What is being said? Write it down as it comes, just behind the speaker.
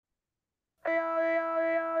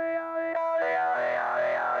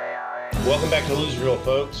Welcome back to Loserville,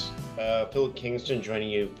 folks. Philip Kingston joining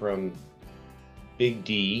you from Big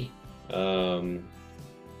D,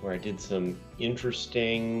 where I did some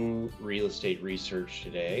interesting real estate research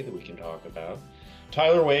today that we can talk about.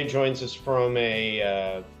 Tyler Wade joins us from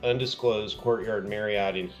a undisclosed Courtyard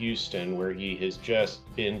Marriott in Houston, where he has just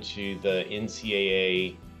been to the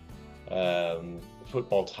NCAA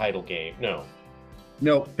football title game.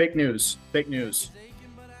 No, fake news. Fake news.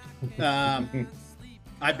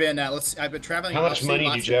 I've been traveling. How much money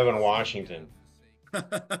did you have in Washington?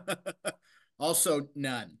 Also,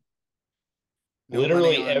 none. No money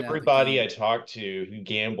Literally on the everybody I game. talked to who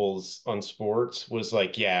gambles on sports was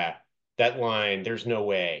like, yeah, that line, there's no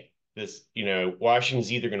way.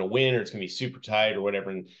 Washington's either going to win or it's going to be super tight or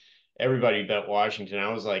whatever. And everybody bet Washington. I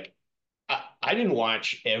was like, I didn't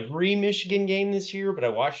watch every Michigan game this year, but I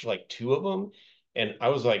watched like two of them. And I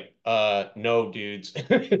was like, no, dudes.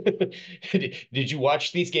 Did you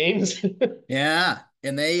watch these games? Yeah,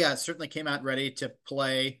 and they certainly came out ready to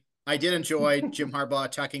play. I did enjoy Jim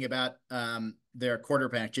Harbaugh talking about their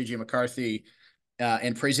quarterback, J.J. McCarthy,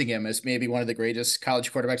 and praising him as maybe one of the greatest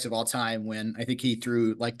college quarterbacks of all time when I think he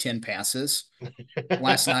threw like 10 passes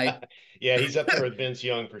last night. Yeah, he's up there with Vince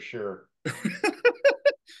Young for sure.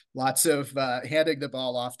 Lots of handing the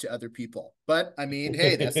ball off to other people. But I mean,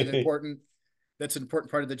 hey, that's an important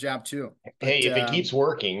part of the job too. Hey, But if it keeps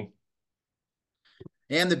working.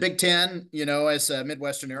 and the Big Ten, as a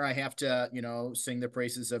Midwesterner, I have to, sing the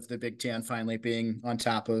praises of the Big Ten finally being on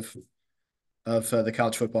top of the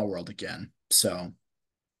college football world again. So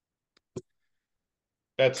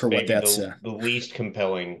That's for what maybe that's the least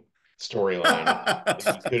compelling storyline that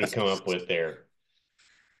you could have come up with there.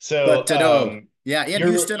 So, but no, yeah, in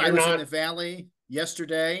Houston, I you're was in the not Valley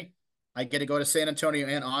yesterday. I get to go to San Antonio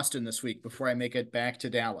and Austin this week before I make it back to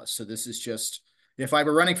Dallas. So this is just, if I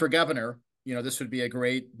were running for governor, this would be a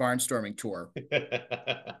great barnstorming tour.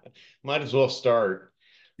 might as well start.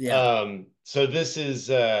 Yeah. So this is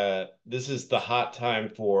the hot time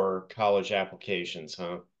for college applications,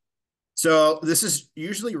 huh? So this is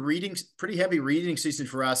usually reading, pretty heavy reading season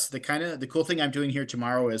for us. The cool thing I'm doing here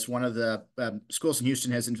tomorrow is one of the schools in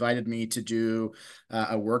Houston has invited me to do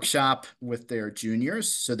a workshop with their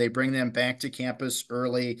juniors. So they bring them back to campus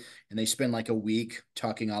early and they spend like a week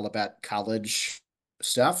talking all about college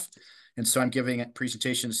stuff. And so I'm giving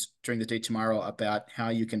presentations during the day tomorrow about how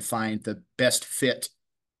you can find the best fit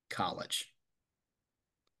college.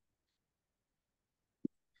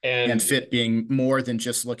 And And fit being more than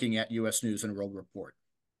just looking at US News and World Report.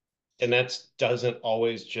 that doesn't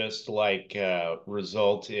always just like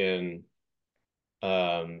result in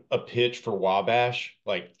a pitch for Wabash,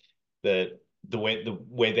 like the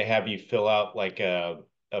way they have you fill out like a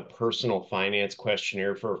personal finance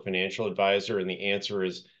questionnaire for a financial advisor, and the answer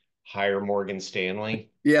is hire Morgan Stanley.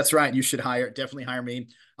 Yeah, that's right. You should definitely hire me.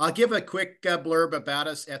 I'll give a quick blurb about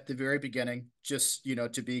us at the very beginning, just,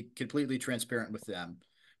 to be completely transparent with them.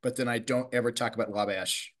 But then I don't ever talk about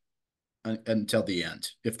Wabash until the end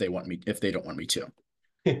if they don't want me to.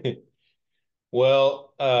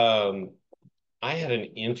 Well, I had an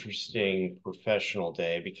interesting professional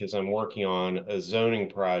day because I'm working on a zoning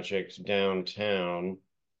project downtown,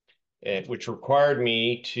 which required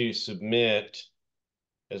me to submit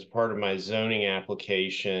as part of my zoning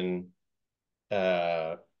application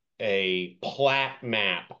uh, a plat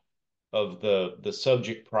map of the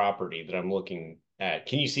subject property that I'm looking at.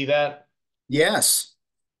 Can you see that? Yes.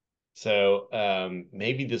 So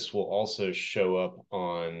maybe this will also show up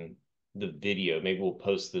on the video. Maybe we'll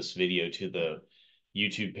post this video to the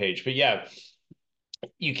YouTube page. But yeah,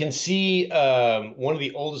 you can see one of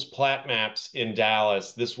the oldest plat maps in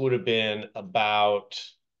Dallas. This would have been about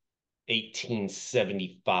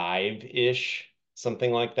 1875-ish,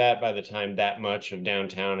 something like that, by the time that much of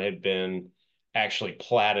downtown had been actually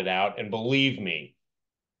platted out. And believe me,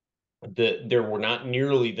 there were not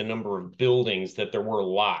nearly the number of buildings that there were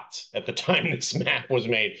lots at the time this map was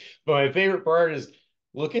made. But my favorite part is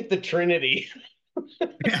look at the Trinity.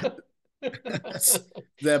 Yeah.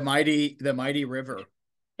 The mighty river.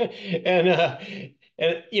 and uh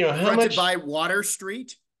and how Fronted much. by Water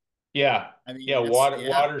Street. Yeah, I mean, yeah, that's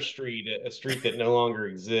Water Street, a street that no longer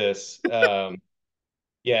exists.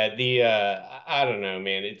 Yeah, I don't know,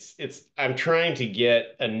 man. It's I'm trying to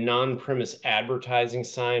get a non-premise advertising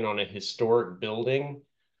sign on a historic building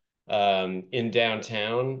in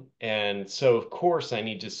downtown, and so of course I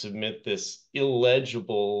need to submit this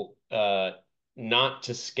illegible, not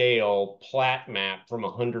to scale plat map from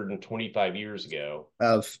 125 years ago.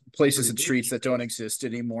 of places and streets that don't exist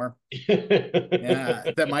anymore. Yeah,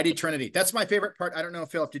 the mighty Trinity. That's my favorite part. I don't know,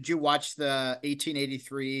 Philip, did you watch the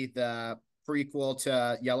 1883, the prequel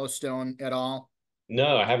to Yellowstone at all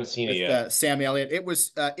No, I haven't seen it with yet. Sam Elliott. It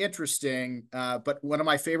was interesting, but one of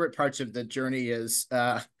my favorite parts of the journey is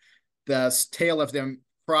the tale of them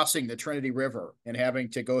crossing the Trinity River and having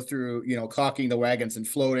to go through, caulking the wagons and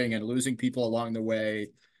floating and losing people along the way,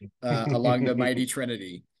 along the mighty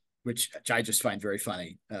Trinity, which I just find very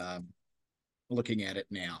funny, looking at it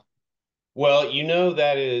now. Well,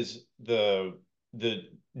 that is the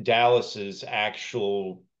Dallas's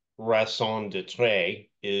actual raison d'etre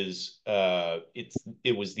is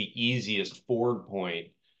it was the easiest ford point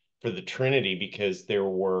for the Trinity because there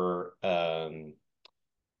were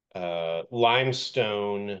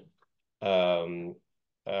limestone um,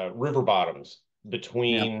 river bottoms Yeah,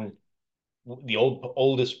 between the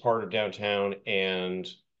oldest part of downtown and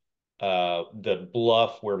the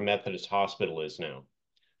bluff where Methodist Hospital is now.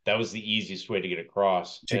 That was the easiest way to get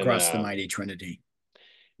across. to And cross the mighty Trinity.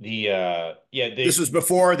 the yeah This was they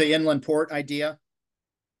before the inland port idea.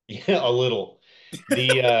 yeah, a little.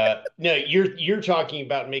 The no, you're talking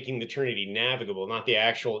about making the Trinity navigable, not the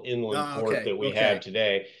actual inland Oh, port okay, that we have okay.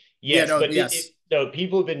 today. Yeah, Yes, no, but yes. no,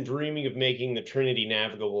 people have been dreaming of making the Trinity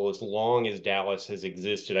navigable as long as Dallas has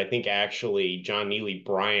existed. I think actually John Neely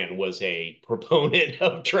Bryan was a proponent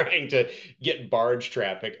of trying to get barge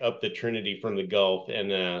traffic up the Trinity from the Gulf,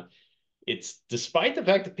 and it's despite the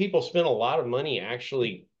fact that people spent a lot of money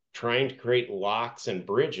actually trying to create locks and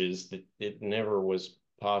bridges that it never was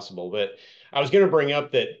possible. But I was going to bring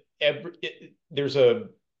up that there's a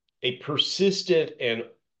persistent and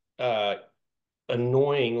uh,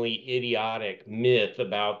 annoyingly idiotic myth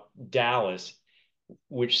about Dallas,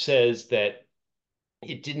 which says that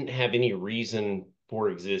it didn't have any reason for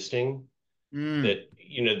existing. Mm.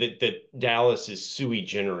 That Dallas is sui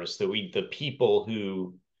generis, that the people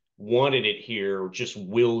who wanted it here just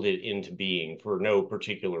willed it into being for no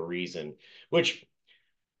particular reason, which,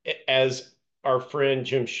 as our friend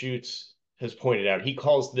Jim Schutz has pointed out, he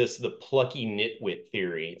calls this the plucky nitwit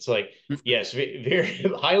theory. It's like, yes, very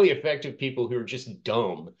highly effective people who are just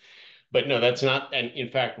dumb. But no, that's not. And in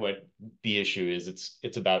fact, what the issue is,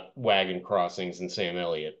 it's about wagon crossings and Sam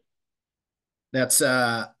Elliott. That's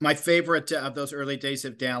my favorite of those early days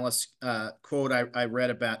of Dallas quote I read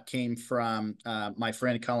about came from my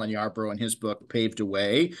friend Colin Yarbrough in his book Paved a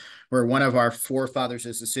Way, where one of our forefathers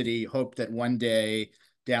as a city hoped that one day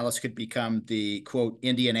Dallas could become the quote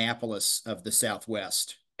Indianapolis of the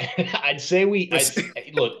Southwest. I'd say This,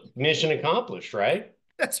 look, mission accomplished, right?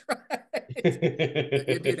 that's right.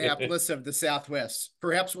 The Indianapolis of the Southwest.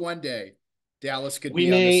 Perhaps one day Dallas could We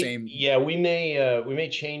be on the may, same. yeah, we may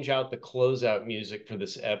change out the closeout music for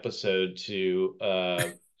this episode to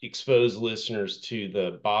expose listeners to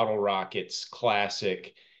the Bottle Rockets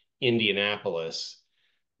classic Indianapolis,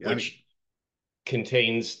 I mean, which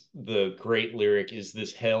contains the great lyric, "Is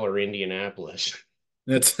this hell or Indianapolis?"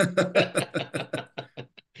 that's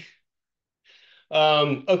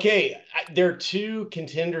Okay, there are two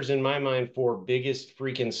contenders in my mind for biggest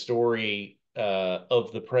freaking story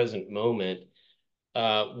of the present moment.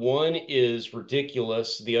 One is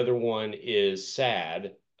ridiculous. The other one is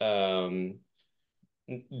sad.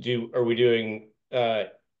 Do Are we doing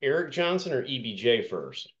Eric Johnson or EBJ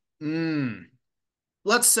first? mm.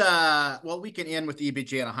 Let's well, we can end with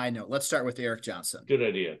EBJ on a high note. Let's start with Eric Johnson. Good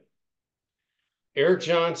idea. Eric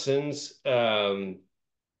Johnson's brand,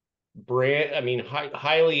 I mean,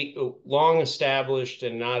 highly long established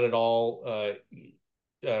and not at all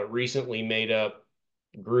recently made up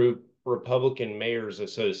group Republican Mayors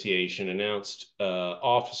Association announced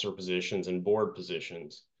officer positions and board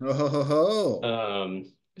positions. Oh, ho, ho, ho.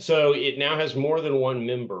 So it now has more than one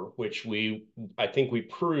member, which I think we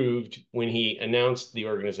proved when he announced the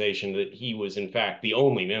organization that he was in fact the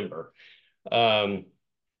only member. Um,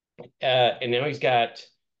 and now he's got,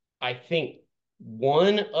 I think,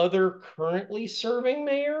 one other currently serving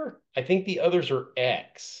mayor. I think the others are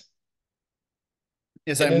ex,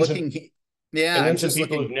 As and I'm then some, looking, yeah, and I'm then some just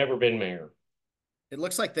people who've looking. never been mayor. It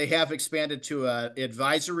looks like they have expanded to a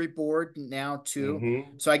advisory board now too.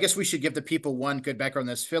 Mm-hmm. So I guess we should give the people one good background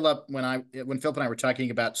on this. When Philip and I were talking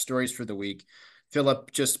about stories for the week,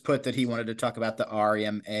 Philip just put that he wanted to talk about the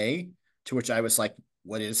RMA, to which I was like,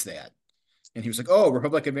 "What is that?" And he was like, "Oh,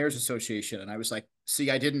 Republican Mayors Association." And I was like, "See,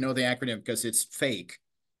 I didn't know the acronym because it's fake.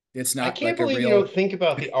 It's I not can't like a believe you don't real." think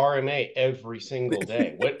about the RMA every single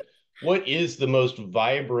day. What is the most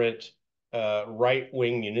vibrant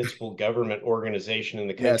right-wing municipal government organization in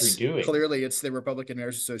the country Yes, doing? clearly it's the Republican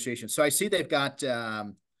Mayors Association. So I see they've got,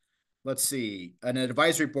 let's see, an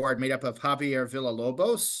advisory board made up of Javier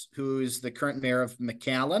Villalobos, who is the current mayor of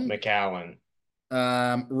McAllen, McAllen.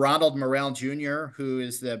 Ronald Morrell Jr., who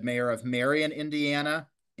is the mayor of Marion, Indiana,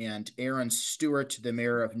 and Aaron Stewart, the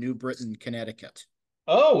mayor of New Britain, Connecticut.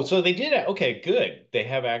 Oh, so they did it. Okay, good. They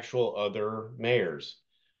have actual other mayors.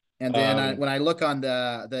 And then Um, when I look on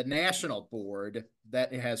the national board,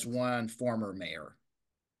 that has one former mayor,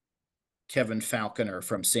 Kevin Falconer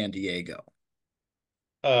from San Diego.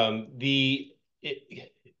 the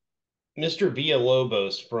Mr.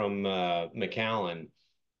 Villalobos from McAllen,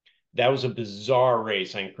 that was a bizarre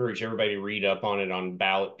race. I encourage everybody to read up on it on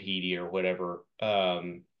Ballotpedia or whatever.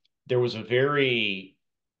 There was a very,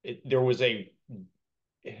 there was a,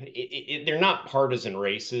 they're not partisan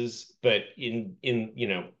races, but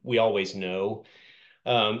we always know.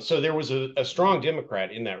 So there was a strong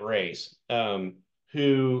Democrat in that race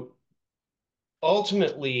who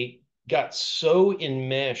ultimately got so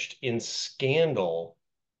enmeshed in scandal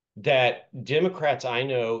that Democrats I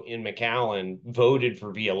know in McAllen voted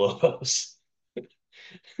for Villalobos.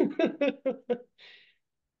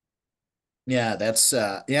 Yeah, that's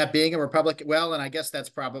yeah, being a Republican. Well, and I guess that's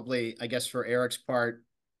probably, I guess for Eric's part,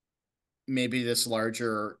 maybe this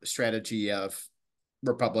larger strategy of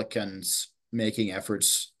Republicans making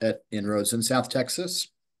efforts at inroads in South Texas.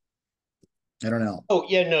 I don't know. Oh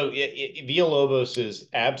yeah, no, Villalobos is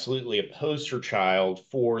absolutely a poster child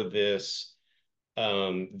for this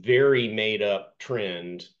very made up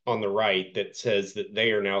trend on the right that says that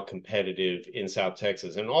they are now competitive in South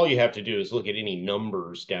Texas. And all you have to do is look at any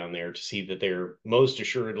numbers down there to see that they're most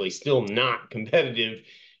assuredly still not competitive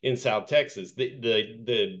in South Texas.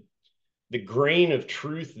 The grain of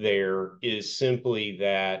truth there is simply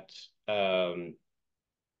that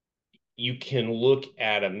you can look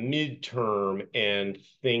at a midterm and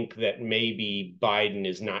think that maybe Biden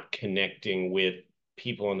is not connecting with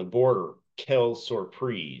people on the border. Quelle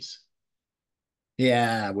surprise.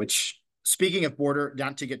 Yeah, which speaking of border,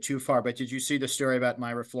 not to get too far, but did you see the story about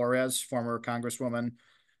Myra Flores, former Congresswoman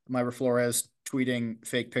Myra Flores tweeting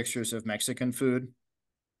fake pictures of Mexican food?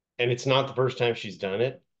 And it's not the first time she's done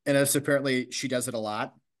it. And it's apparently she does it a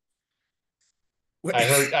lot.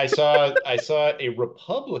 I saw a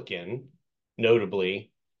Republican,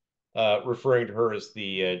 notably, referring to her as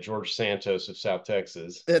the George Santos of South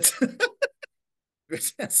Texas. It's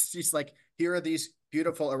she's like, here are these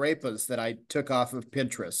beautiful arepas that I took off of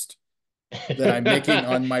Pinterest that I'm making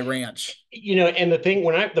on my ranch. And the thing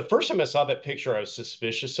the first time I saw that picture, I was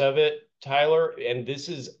suspicious of it, Tyler. And this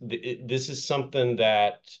is something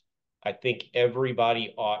that I think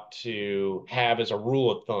everybody ought to have as a rule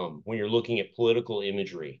of thumb when you're looking at political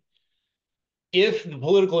imagery. If the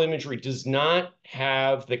political imagery does not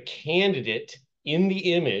have the candidate in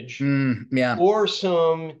the image Yeah. or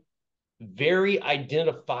some very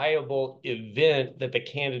identifiable event that the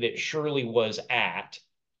candidate surely was at,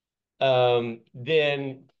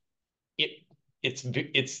 then it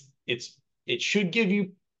it should give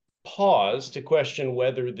you pause to question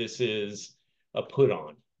whether this is a put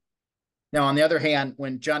on. Now, on the other hand,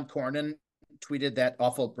 when John Cornyn tweeted that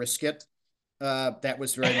awful brisket, that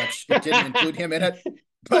was very much, it didn't include him in it,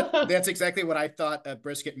 but that's exactly what I thought a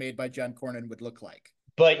brisket made by John Cornyn would look like.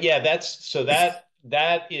 But yeah, that's so that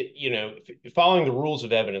following the rules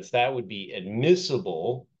of evidence, that would be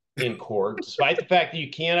admissible in court, despite the fact that you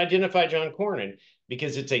can't identify John Cornyn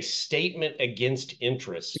because it's a statement against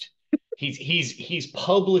interest. He's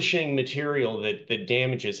publishing material that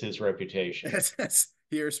damages his reputation.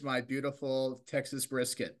 Here's my beautiful Texas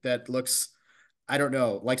brisket that looks, I don't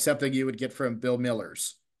know, like something you would get from Bill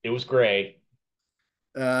Miller's. It was great.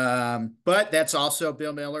 But that's also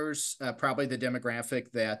Bill Miller's, probably the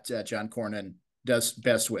demographic that John Cornyn does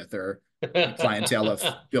best with, or the clientele of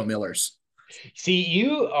Bill Miller's. See,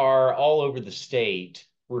 you are all over the state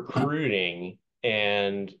recruiting,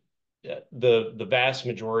 and the vast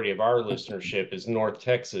majority of our listenership is North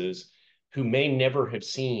Texas, who may never have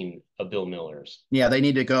seen a Bill Miller's. Yeah, they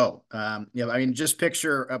need to go. I mean, just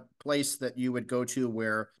picture a place that you would go to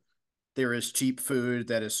where there is cheap food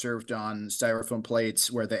that is served on styrofoam plates,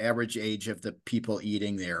 where the average age of the people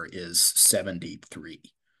eating there is 73.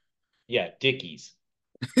 Yeah, Dickies.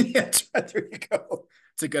 Yeah, there you go.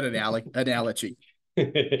 It's a good analogy.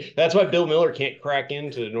 That's why Bill Miller can't crack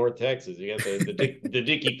into North Texas. You got the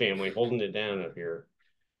Dickey family holding it down up here.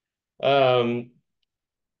 Um,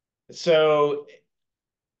 so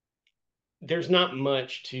there's not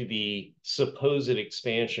much to the supposed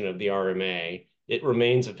expansion of the RMA. It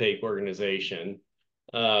remains a fake organization,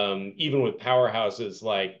 even with powerhouses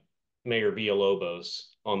like Mayor Villalobos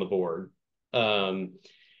on the board. And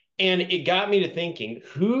it got me to thinking,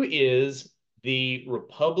 who is the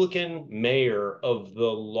Republican mayor of the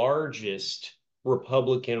largest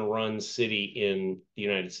Republican run city in the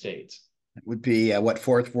United States? It would be what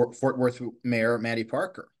Fort Worth Mayor Matty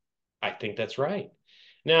Parker. I think that's right.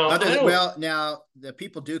 Now, Other I than, don't. well, now the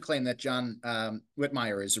people do claim that John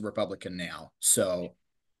Whitmire is a Republican now. So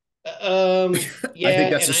I think Yeah,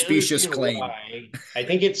 that's and a I specious understand claim. why. I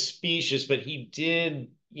think it's specious, but he did,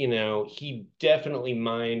 he definitely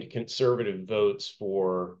mined conservative votes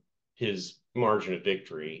for his margin of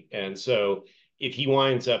victory. And so if he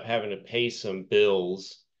winds up having to pay some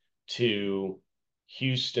bills to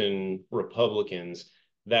Houston Republicans,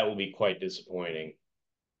 that will be quite disappointing.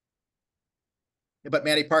 But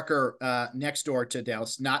Matty Parker, next door to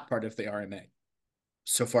Dallas, not part of the RMA,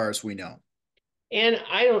 so far as we know. And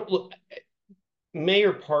I don't look,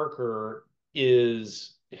 Mayor Parker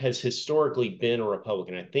has historically been a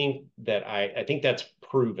Republican. I think that's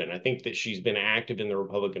proven. I think that she's been active in the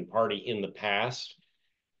Republican Party in the past.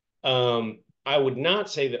 I would not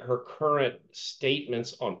say that her current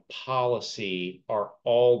statements on policy are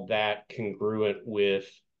all that congruent with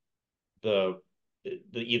the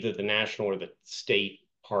either the national or the state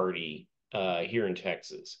party here in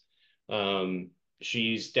Texas.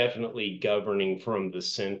 She's definitely governing from the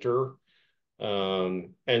center,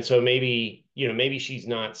 and so maybe she's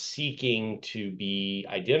not seeking to be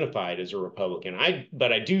identified as a Republican.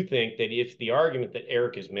 But I do think that if the argument that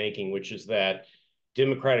Eric is making, which is that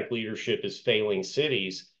Democratic leadership is failing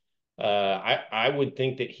cities, I would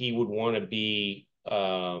think that he would want to be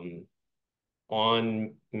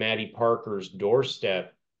on Maddie Parker's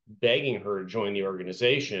doorstep, begging her to join the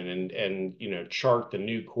organization and chart the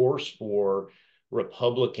new course for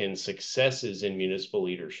Republican successes in municipal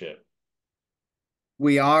leadership.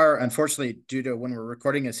 We are, unfortunately, due to when we're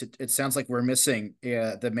recording this, it sounds like we're missing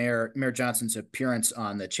the Mayor Johnson's appearance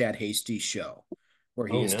on the Chad Hasty show, where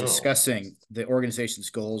he Oh is no. discussing the organization's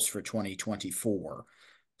goals for 2024.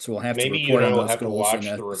 So we'll have to Maybe you report and on I will those have to goals in watch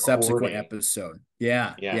a the subsequent recording. episode.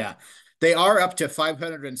 Yeah, Yeah. yeah. They are up to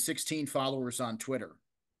 516 followers on Twitter,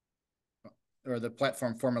 or the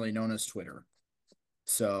platform formerly known as Twitter.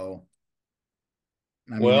 So,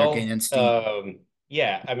 I mean, they're Well, gaining steam.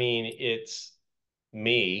 yeah, I mean, it's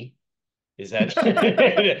me. Is that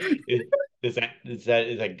is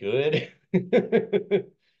that good?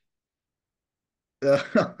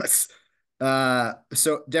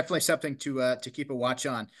 So definitely something to keep a watch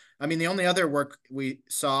on. I mean, the only other work we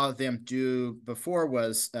saw them do before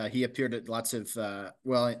was he appeared at lots of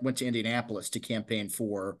went to Indianapolis to campaign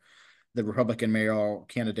for the Republican mayoral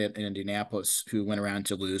candidate in Indianapolis, who went around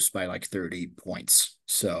to lose by like 30 points.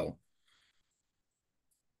 So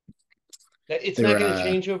It's not they're going to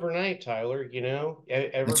change overnight, Tyler.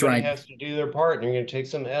 that's Everybody right. has to do their part, and you're going to take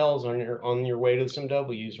some L's on your way to some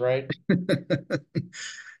W's, right?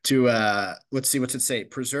 To let's see, what's it say?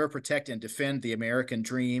 Preserve, protect, and defend the American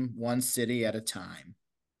dream, one city at a time.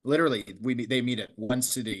 Literally, they meet it one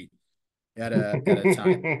city at a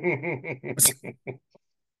time.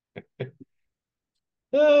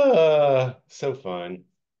 So fun.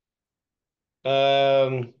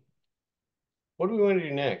 Um, what do we want to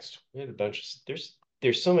do next? We had a bunch of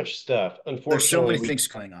there's so much stuff. There's so Unfortunately, many things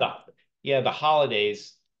going the on. yeah, the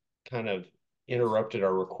holidays kind of interrupted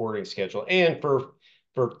our recording schedule. And for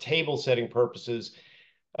table setting purposes,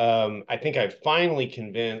 I think I finally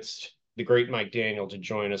convinced the great Mike Daniel to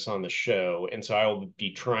join us on the show. And so I will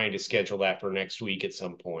be trying to schedule that for next week at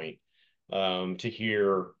some point, to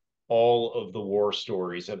hear all of the war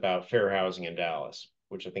stories about fair housing in Dallas,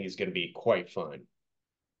 which I think is going to be quite fun.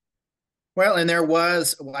 Well, and there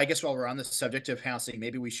was, well, I guess while we're on the subject of housing,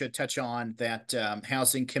 maybe we should touch on that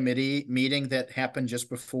housing committee meeting that happened just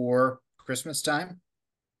before Christmas time.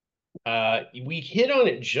 We hit on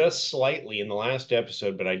it just slightly in the last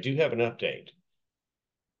episode, but I do have an update.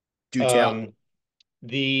 Do tell. Um,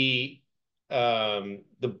 the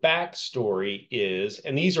the backstory is,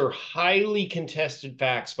 and these are highly contested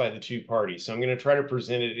facts by the two parties, so I'm going to try to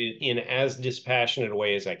present it in as dispassionate a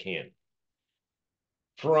way as I can.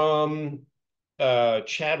 From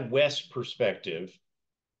Chad West's perspective,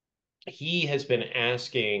 he has been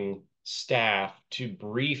asking staff to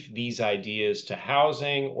brief these ideas to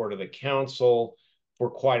housing or to the council for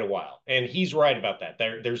quite a while, and he's right about that.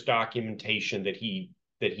 There's documentation that he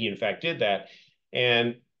in fact did that,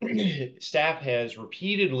 and staff has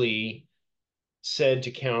repeatedly said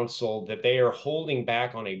to council that they are holding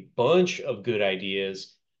back on a bunch of good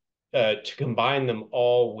ideas, to combine them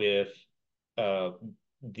all with uh,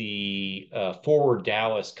 the Forward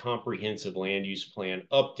Dallas Comprehensive Land Use Plan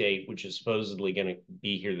update, which is supposedly going to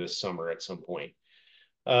be here this summer at some point.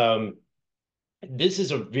 Um, this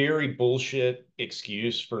is a very bullshit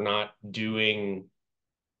excuse for not doing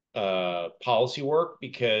policy work,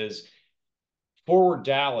 because Forward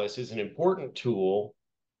Dallas is an important tool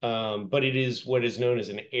but it is what is known as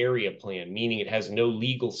an area plan, meaning it has no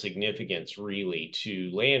legal significance really to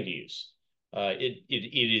land use. It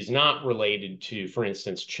is not related to, for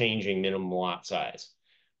instance, changing minimum lot size.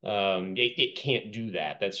 It can't do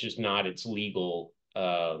that. That's just not its legal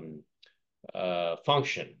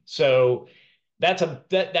function. So that's a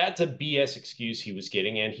BS excuse he was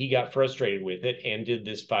getting, and he got frustrated with it and did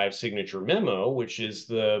this 5 signature memo, which is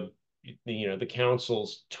the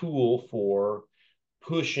council's tool for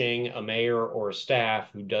pushing a mayor or a staff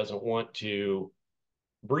who doesn't want to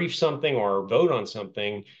brief something or vote on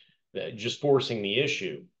something, just forcing the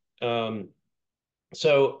issue. Um,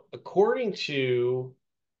 so, according to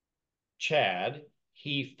Chad,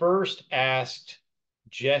 he first asked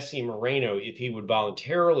Jesse Moreno if he would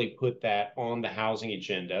voluntarily put that on the housing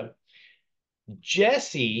agenda.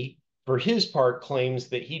 Jesse, for his part, claims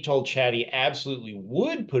that he told Chad he absolutely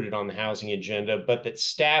would put it on the housing agenda, but that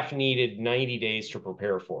staff needed 90 days to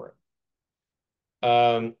prepare for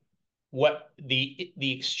it. What the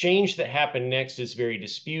exchange that happened next is very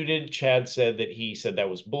disputed. Chad said that he said that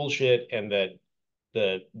was bullshit, and that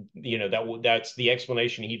that's the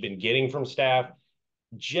explanation he'd been getting from staff.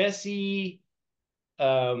 Jesse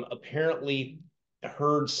apparently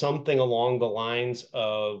heard something along the lines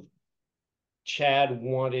of Chad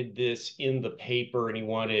wanted this in the paper and he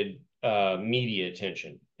wanted media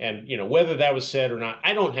attention. And whether that was said or not,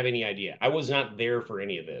 I don't have any idea. I was not there for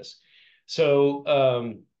any of this. So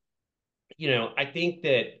I think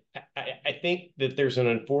that there's an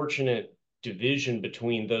unfortunate division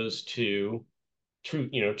between those two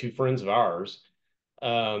friends of ours,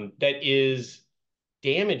 that is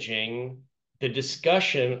damaging the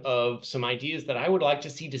discussion of some ideas that I would like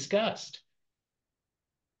to see discussed.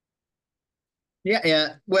 Yeah, yeah.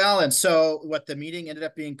 Well, and so what the meeting ended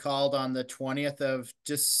up being called on the 20th of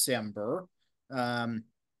December. Um,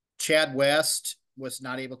 Chad West was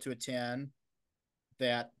not able to attend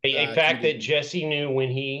that A fact that committee Jesse knew when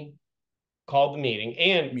he called the meeting,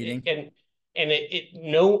 and meeting. and and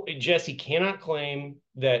no, Jesse cannot claim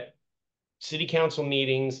that city council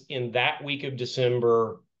meetings in that week of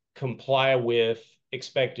December comply with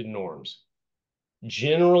expected norms.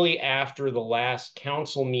 Generally, after the last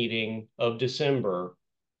council meeting of December,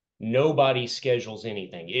 nobody schedules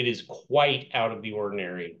anything. It is quite out of the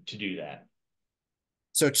ordinary to do that.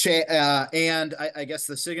 So and I guess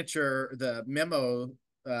the signature memo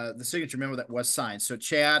that was signed. So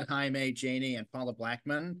Chad, Jaime, Janie, and Paula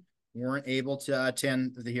Blackman weren't able to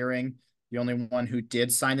attend the hearing. The only one who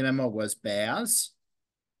did sign the memo was Baz,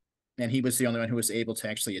 and he was the only one who was able to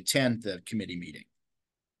actually attend the committee meeting.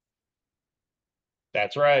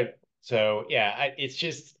 That's right. So yeah, it's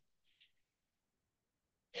just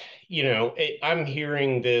I'm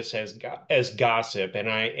hearing this as gossip, and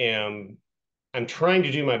I'm trying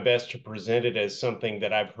to do my best to present it as something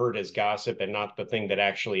that I've heard as gossip and not the thing that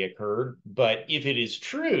actually occurred. But if it is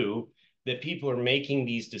true that people are making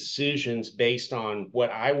these decisions based on what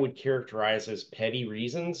I would characterize as petty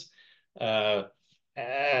reasons, uh,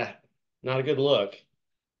 uh not a good look.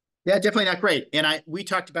 Yeah, definitely not great. And we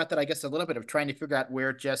talked about that, I guess, a little bit of trying to figure out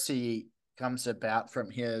where Jesse comes about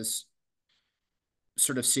from his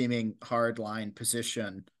sort of seeming hardline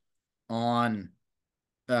position on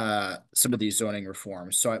some of these zoning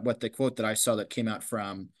reforms. So what the quote that I saw that came out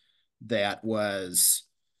from that was,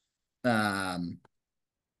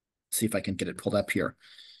 see if I can get it pulled up here.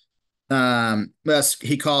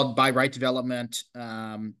 He called by right development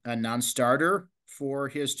a non-starter for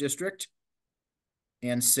his district,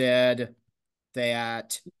 and said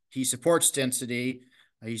that he supports density.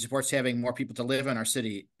 He supports having more people to live in our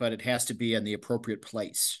city, but it has to be in the appropriate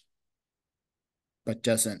place. But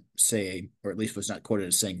doesn't say, or at least was not quoted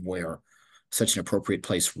as saying where such an appropriate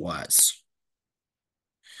place was.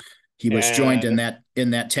 He was joined in Uh,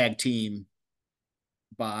 that tag team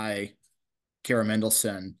by Kara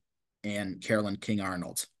Mendelson and Carolyn King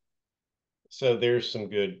Arnold. so there's some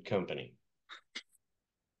good company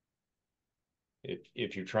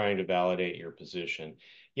if you're trying to validate your position.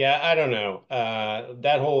 Yeah, I don't know.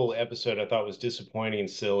 That whole episode I thought was disappointing and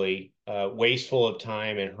silly, wasteful of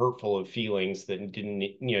time and hurtful of feelings that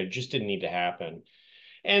just didn't need to happen.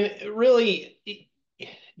 And really,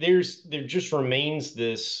 there just remains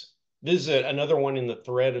this. This is another one in the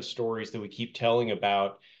thread of stories that we keep telling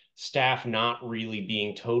about staff not really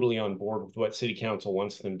being totally on board with what city council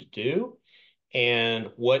wants them to do, and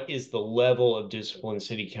what is the level of discipline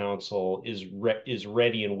city council is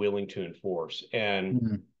ready and willing to enforce. And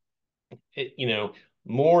Mm-hmm. it, you know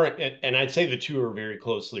more, and I'd say the two are very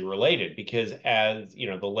closely related, because as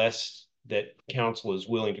the less that council is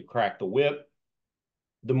willing to crack the whip,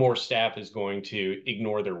 the more staff is going to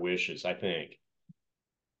ignore their wishes, I think.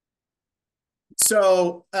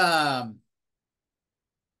 So, yeah,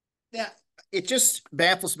 it just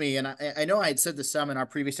baffles me. And I know I had said this some in our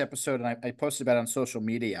previous episode, and I posted about it on social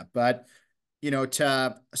media, but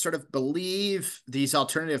to sort of believe these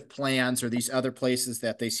alternative plans or these other places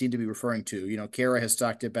that they seem to be referring to. Kara has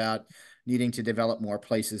talked about needing to develop more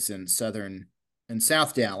places in southern and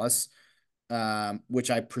South Dallas,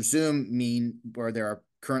 which I presume mean where there are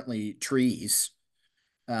currently trees,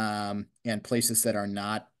 and places that are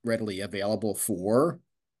not readily available for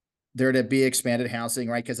there to be expanded housing,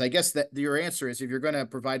 right? Because I guess that your answer is if you're going to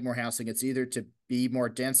provide more housing, it's either to be more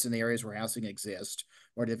dense in the areas where housing exists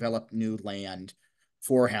or develop new land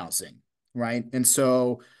for housing, right? And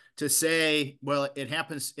so to say, well, it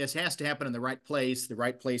has to happen in the right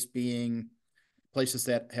place being places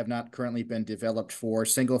that have not currently been developed for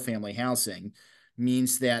single family housing,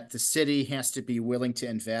 means that the city has to be willing to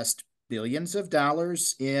invest billions of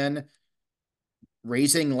dollars in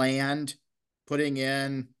raising land, putting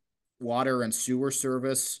in water and sewer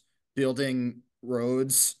service, building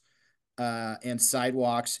roads, and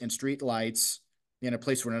sidewalks and street lights in a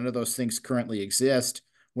place where none of those things currently exist,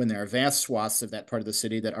 when there are vast swaths of that part of the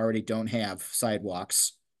city that already don't have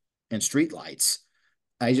sidewalks and street lights.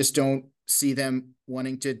 I just don't see them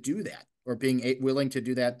wanting to do that or being willing to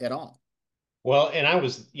do that at all. Well, and I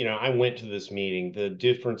went to this meeting. The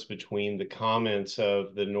difference between the comments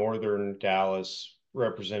of the northern Dallas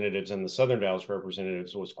representatives and the southern Dallas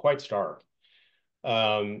representatives was quite stark.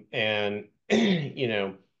 And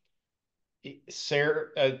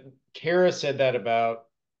Sarah, Kara said that about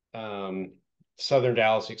um, southern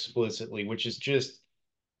Dallas explicitly, which is just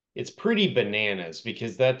it's pretty bananas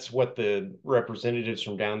because that's what the representatives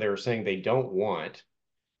from down there are saying they don't want.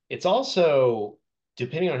 It's also,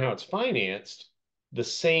 depending on how it's financed, the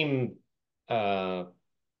same uh,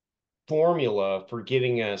 formula for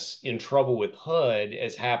getting us in trouble with HUD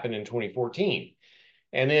as happened in 2014.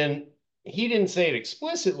 And then he didn't say it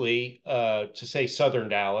explicitly to say Southern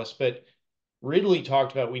Dallas, but Ridley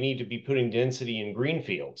talked about we need to be putting density in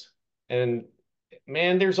greenfields. And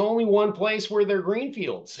man, there's only one place where they're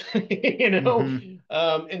greenfields, you know?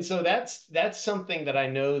 Mm-hmm. And so that's something that I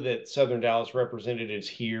know that Southern Dallas representatives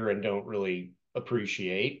hear and don't really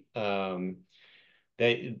appreciate.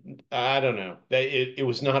 They, I don't know. It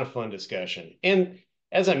was not a fun discussion. And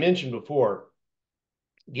as I mentioned before,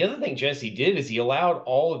 the other thing Jesse did is he allowed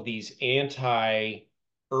all of these anti-urbanist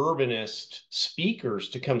speakers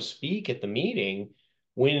to come speak at the meeting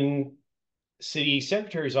when city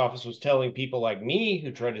secretary's office was telling people like me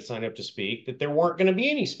who tried to sign up to speak that there weren't going to be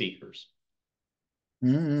any speakers,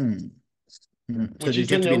 Mm-hmm. So which did is you have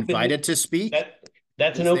to an be open invited to speak?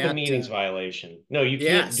 that's an Is open that meetings violation. No, you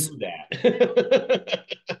can't yes. do that.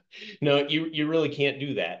 No, you really can't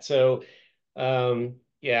do that. So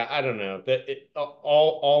yeah, I don't know.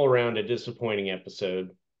 All around a disappointing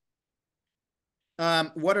episode.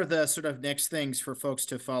 What are the sort of next things for folks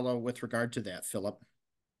to follow with regard to that, Philip?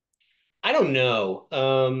 I don't know.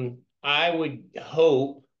 I would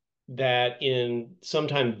hope that in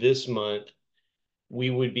sometime this month we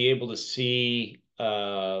would be able to see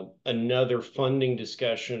another funding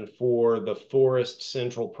discussion for the Forest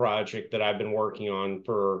Central project that I've been working on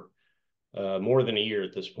for more than a year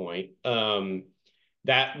at this point.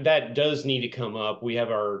 That does need to come up. We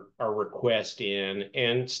have our request in,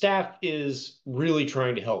 and staff is really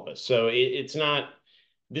trying to help us. So it's not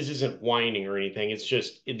this isn't whining or anything. It's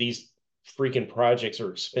just these freaking projects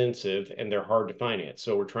are expensive and they're hard to finance.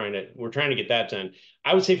 So we're trying to get that done.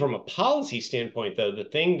 I would say from a policy standpoint, though, the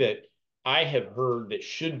thing that I have heard that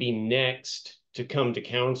should be next to come to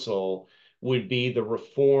council would be the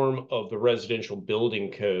reform of the residential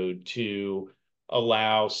building code to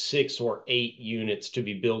allow 6 or 8 units to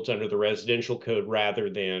be built under the residential code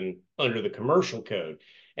rather than under the commercial code.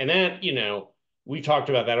 And that, we talked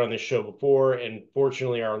about that on this show before, and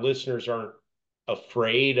fortunately, our listeners aren't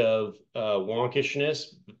afraid of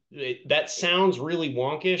wonkishness. That sounds really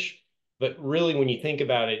wonkish, but really, when you think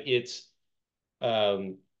about it, it's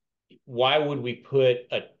um, why would we put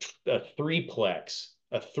a threeplex,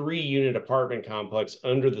 a 3 unit apartment complex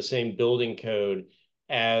under the same building code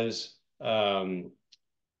as the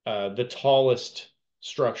tallest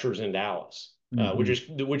structures in Dallas,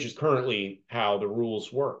 Mm-hmm. which is currently how the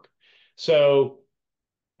rules work. So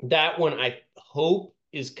that one I hope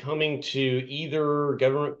is coming to either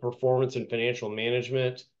government performance and financial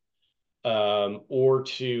management or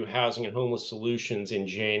to housing and homeless solutions in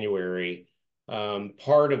January.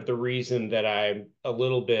 Part of the reason that I'm a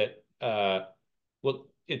little bit well,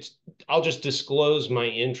 I'll just disclose my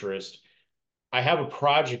interest. I have a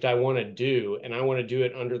project I want to do, and I want to do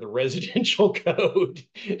it under the residential code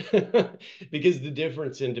because the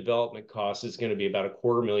difference in development costs is going to be about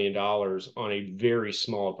 $250,000 on a very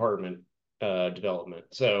small apartment development.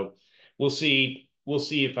 So we'll see. We'll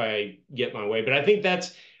see if I get my way. But I think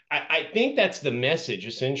that's the message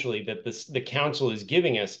essentially that the council is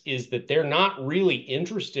giving us is that they're not really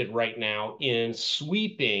interested right now in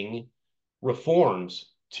sweeping reforms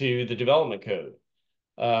to the development code.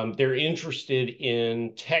 They're interested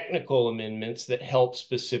in technical amendments that help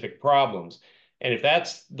specific problems. And if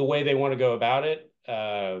that's the way they want to go about it,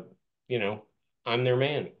 you know, I'm their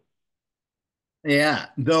man. Yeah,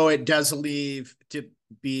 though it does leave to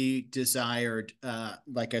be desired,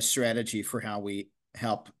 like a strategy for how we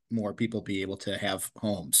help more people be able to have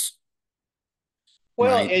homes,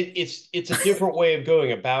 Well, right? it's a different way of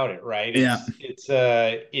going about it, right? Yeah,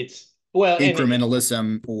 It's well, and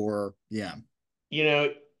incrementalism or yeah, you know,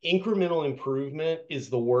 incremental improvement is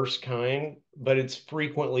the worst kind, but it's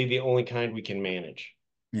frequently the only kind we can manage.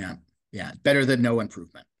 yeah, yeah. Better than no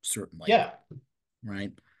improvement, certainly, Yeah.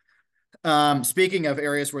 right? Speaking of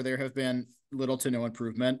areas where there have been little to no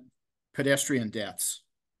improvement, pedestrian deaths,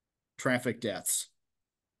 traffic deaths,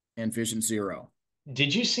 and Vision Zero.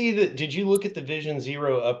 Did you look at the Vision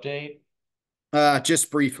Zero update?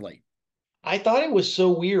 Just briefly. I thought it was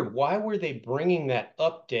so weird. Why were they bringing that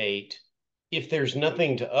update if there's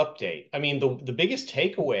nothing to update? I mean, the biggest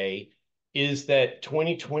takeaway is that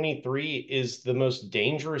 2023 is the most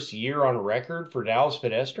dangerous year on record for Dallas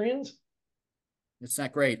pedestrians. It's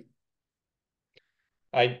not great.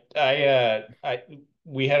 I I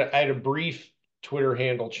had a brief Twitter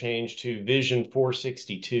handle change to Vision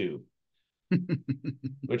 462,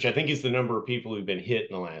 which I think is the number of people who've been hit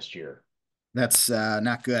in the last year. That's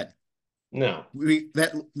not good. No.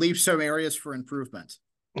 That leaves some areas for improvement.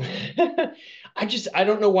 I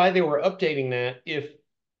don't know why they were updating that if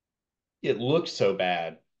it looked so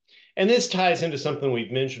bad. And this ties into something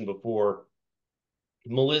we've mentioned before.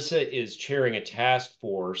 Melissa is chairing a task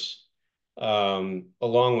force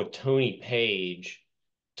along with Tony Page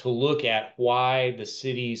to look at why the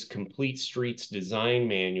city's Complete Streets Design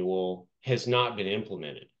Manual has not been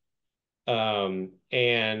implemented. And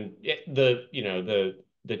the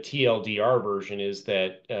TLDR version is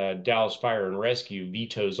that Dallas Fire and Rescue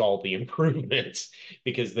vetoes all the improvements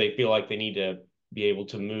because they feel like they need to be able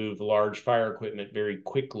to move large fire equipment very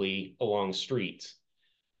quickly along streets.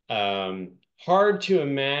 Hard to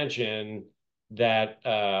imagine that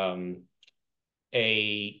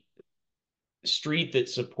a street that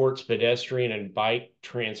supports pedestrian and bike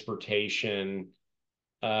transportation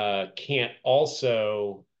can't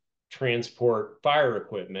also transport fire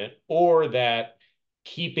equipment, or that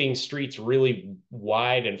keeping streets really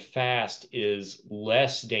wide and fast is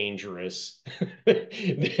less dangerous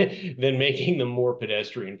than making them more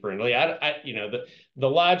pedestrian friendly. The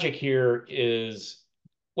logic here is,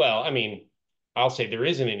 well, I mean, I'll say there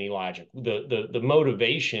isn't any logic. The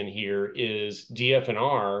motivation here is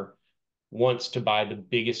DFNR wants to buy the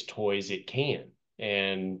biggest toys it can.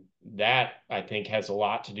 And that I think has a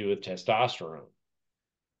lot to do with testosterone.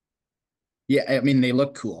 Yeah, I mean they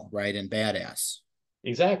look cool, right, and badass,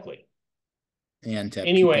 Exactly. and people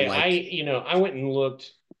Anyway, like. I went and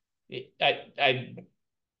looked. I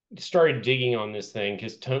started digging on this thing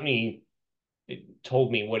because Tony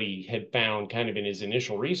told me what he had found kind of in his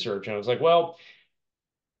initial research. And I was like, well,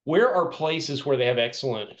 where are places where they have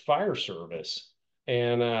excellent fire service?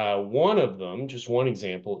 And one of them, just one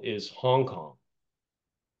example, is Hong Kong.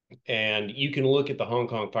 And you can look at the Hong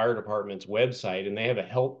Kong Fire Department's website, and they have a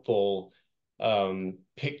helpful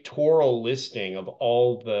pictorial listing of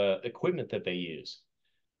all the equipment that they use.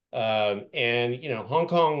 And, you know, Hong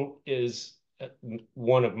Kong is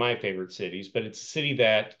one of my favorite cities, but it's a city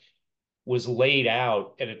that was laid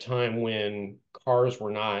out at a time when cars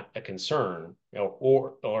were not a concern, you know,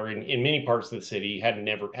 or in many parts of the city hadn't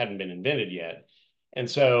been invented yet. And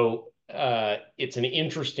so it's an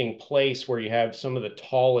interesting place where you have some of the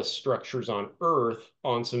tallest structures on Earth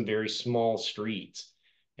on some very small streets.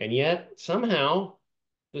 And yet somehow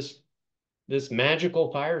this this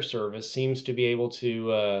magical fire service seems to be able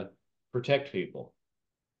to protect people.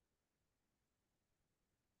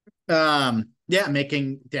 Yeah,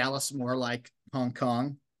 making Dallas more like Hong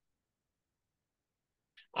Kong.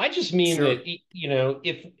 I just mean Sure. that you know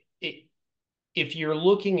if you're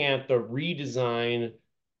looking at the redesign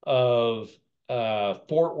of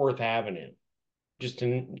Fort Worth Avenue, just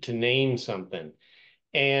to name something,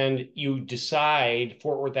 and you decide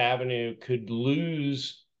Fort Worth Avenue could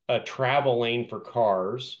lose a travel lane for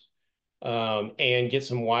cars and get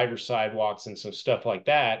some wider sidewalks and some stuff like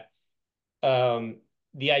that.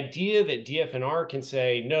 the idea that DFNR can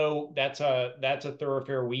say, no, that's a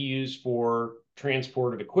thoroughfare we use for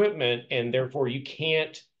transported equipment, and therefore you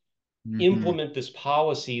can't Hmm. implement this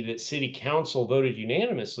policy that city council voted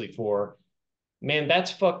unanimously for, man, that's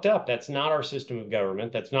fucked up. That's not our system of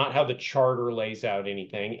government. That's not how the charter lays out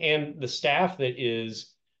anything. And the staff that is,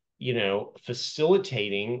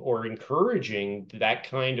 facilitating or encouraging that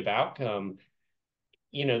kind of outcome,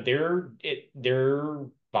 they're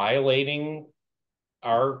violating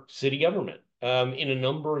our city government in a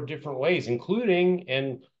number of different ways, including,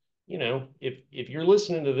 and if you're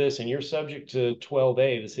listening to this and you're subject to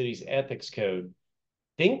 12A, the city's ethics code,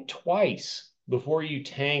 think twice before you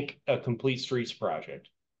tank a complete streets project.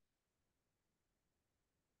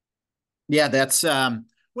 Yeah, that's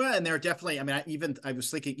well, and they're definitely, I mean, I was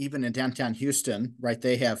thinking even in downtown Houston, right,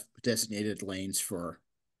 they have designated lanes for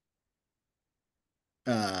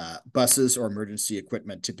buses or emergency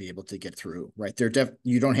equipment to be able to get through, right?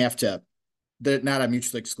 You don't have to, they're not a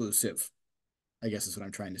mutually exclusive, I guess is what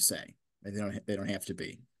I'm trying to say. They don't have to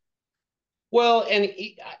be. Well, and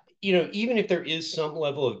even if there is some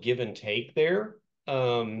level of give and take there,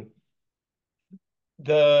 um,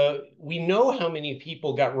 the we know how many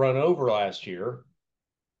people got run over last year.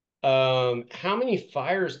 How many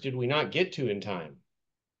fires did we not get to in time?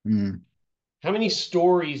 Mm, How many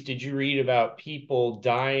stories did you read about people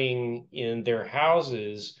dying in their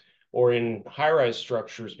houses or in high-rise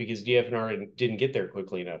structures because DFNR didn't get there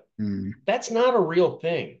quickly enough? mm, That's not a real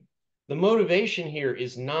thing. The motivation here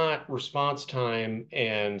is not response time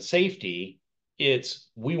and safety. It's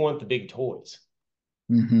we want the big toys.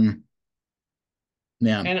 hmm.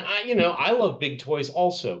 Yeah. And I love big toys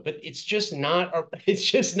also, but it's just not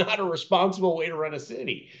a responsible way to run a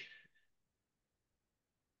city.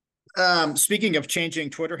 Speaking of changing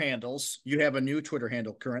Twitter handles, you have a new Twitter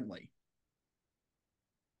handle currently.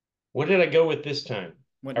 What did I go with this time?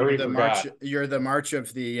 When I already forgot. you're the March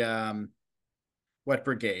of the what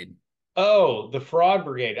brigade? Oh, the fraud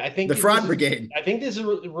brigade. I think The that this fraud is brigade. I think this is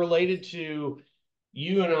related to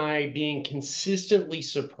you and I being consistently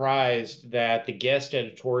surprised that the guest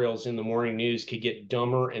editorials in the morning news could get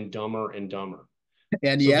dumber and dumber and dumber.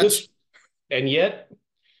 And So yet, this and yet,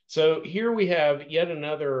 so here we have yet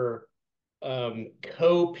another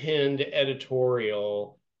co-pinned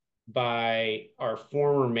editorial by our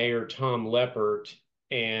former mayor Tom Leppert,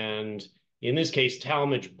 and in this case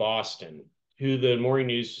Talmadge Boston, who the Morning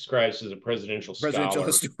News describes as a presidential presidential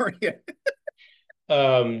scholar. historian.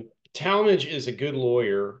 Talmadge is a good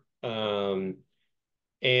lawyer, and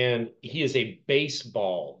he is a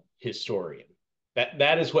baseball historian.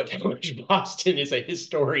 That is what Talmadge Boston is a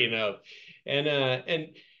historian of, and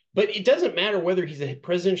but it doesn't matter whether he's a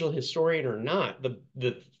presidential historian or not.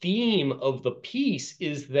 The theme of the piece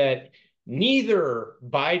is that neither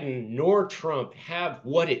Biden nor Trump have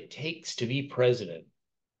what it takes to be president.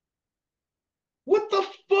 What the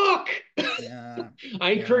fuck? Yeah.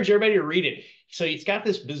 I Yeah. encourage everybody to read it. So it's got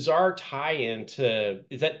this bizarre tie-in to,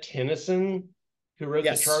 is that Tennyson who wrote The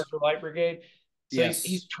Charge Yes. of the Light Brigade? So he's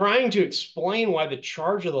Yes. trying to explain why the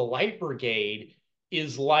Charge of the Light Brigade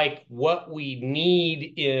is like what we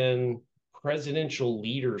need in presidential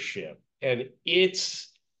leadership. And this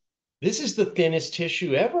is the thinnest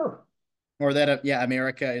tissue ever. Or that, yeah,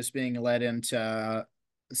 America is being led into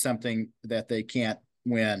something that they can't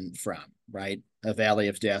win from, right? A valley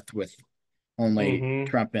of death with only Mm-hmm.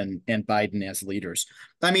 Trump and Biden as leaders.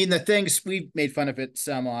 I mean, the things we've made fun of it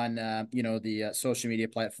some on, the social media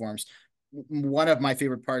platforms. One of my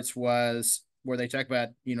favorite parts was where they talk about,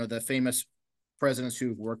 the famous presidents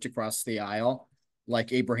who've worked across the aisle,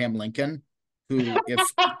 like Abraham Lincoln, who, if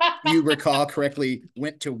you recall correctly,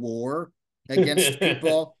 went to war against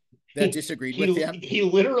people that he disagreed with he him. he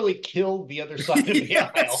literally killed the other side of the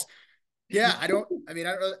Yes. aisle. Yeah, I don't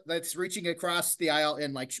know. That's reaching across the aisle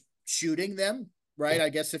and like shooting them, right? I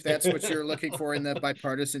guess if that's what you're looking for in the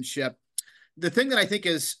bipartisanship. The thing that I think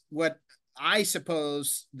is what I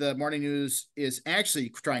suppose the morning news is actually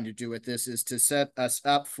trying to do with this is to set us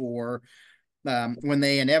up for when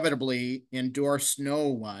they inevitably endorse no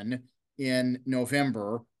one in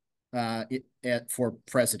November for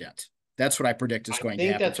president. That's what I predict is I going to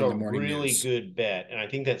think happen that's from a the morning really news. good bet, and I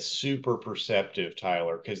think that's super perceptive,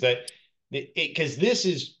 Tyler, because this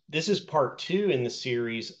is part two in the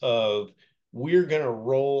series of we're going to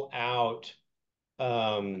roll out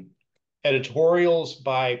um, editorials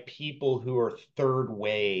by people who are third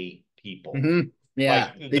way people. Mm-hmm.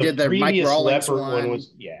 Yeah, Like they the did the Mike previous Rawlings Leopard one one.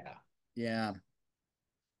 was, yeah. Yeah.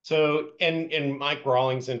 So and Mike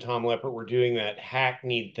Rawlings and Tom Leppert were doing that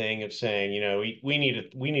hackneyed thing of saying, we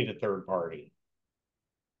need a third party.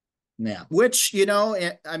 Yeah, which, you know,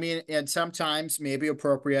 I mean, and sometimes maybe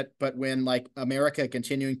appropriate, but when like America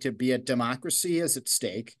continuing to be a democracy is at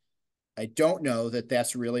stake, I don't know that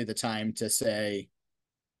that's really the time to say,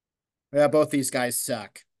 well, both these guys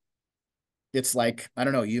suck. It's like, I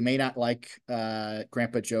don't know, you may not like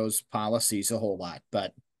Grandpa Joe's policies a whole lot,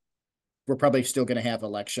 but we're probably still going to have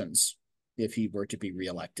elections if he were to be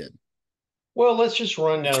reelected. Well, let's just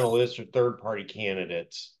run down a list of third party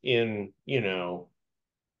candidates in,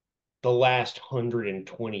 the last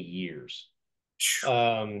 120 years.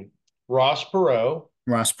 Um, Ross Perot,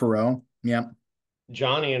 Ross Perot. Yep.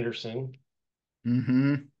 John Anderson,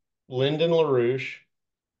 Mm-hmm. Lyndon LaRouche,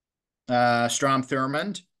 Strom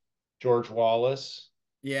Thurmond. George Wallace,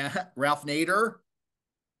 Yeah. Ralph Nader.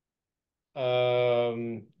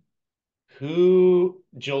 um, who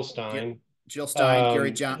Jill Stein, Jill Stein,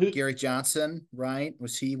 who Gary Johnson, right?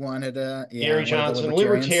 Was he one of the, yeah, Gary one of the Johnson,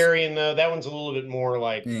 libertarians? libertarian though. That one's a little bit more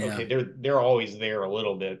like Yeah. okay, they're always there a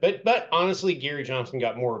little bit, but honestly, Gary Johnson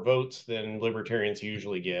got more votes than libertarians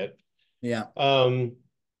usually get. Yeah. Um,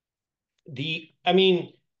 I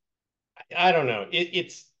mean, I don't know.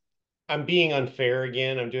 It's I'm being unfair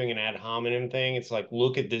again. I'm doing an ad hominem thing. It's like,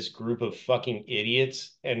 look at this group of fucking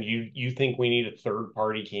idiots, and you think we need a third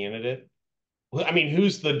party candidate? Well, I mean,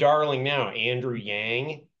 who's the darling now? Andrew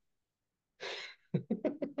Yang?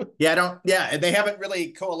 Yeah, I don't, yeah, and they haven't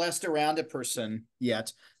really coalesced around a person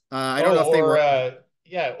yet. I don't know Oh, if they or were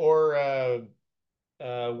yeah, or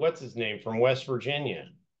what's his name from West Virginia?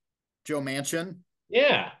 Joe Manchin.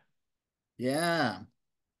 Yeah, Yeah.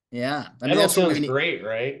 Yeah. I that mean, all that's what sounds we need. great,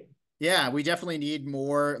 right? Yeah, we definitely need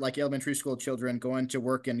more like elementary school children going to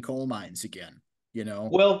work in coal mines again, you know?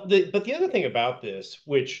 Well, but the other thing about this,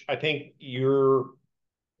 which I think you're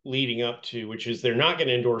leading up to, which is they're not going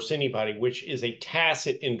to endorse anybody, which is a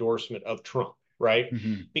tacit endorsement of Trump, right?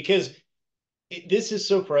 Mm-hmm. Because this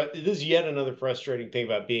is yet another frustrating thing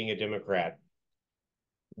about being a Democrat.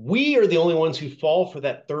 We are the only ones who fall for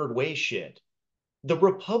that third way shit. The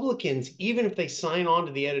Republicans, even if they sign on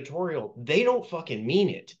to the editorial, they don't fucking mean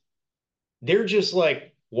it. They're just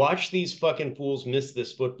like, watch these fucking fools miss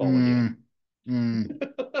this football again. Mm,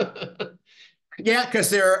 mm. Yeah, because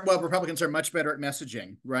they're, well, Republicans are much better at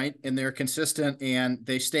messaging, right? And they're consistent and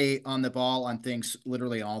they stay on the ball on things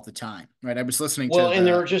literally all the time, right? I was listening to Well, and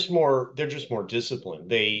the, they're just more disciplined.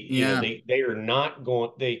 They, yeah, they are not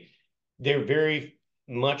going they're very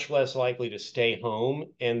much less likely to stay home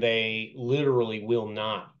and they literally will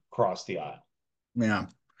not cross the aisle. yeah.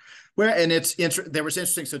 Well, and there was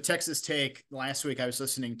interesting. So Texas Take last week, I was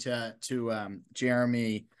listening to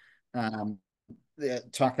Jeremy um,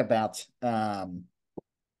 talk about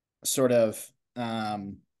sort of yeah,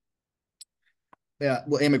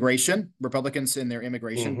 well, immigration, Republicans in their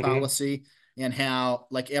immigration Mm-hmm. policy, and how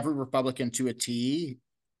like every Republican to a T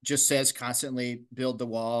just says constantly build the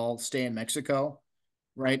wall, stay in Mexico,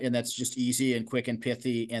 right? And that's just easy and quick and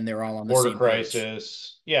pithy, and they're all on the Border same page,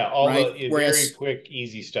 crisis. Yeah, all right? the very Whereas quick,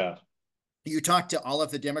 easy stuff. you talk to all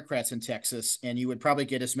of the Democrats in Texas, and you would probably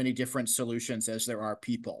get as many different solutions as there are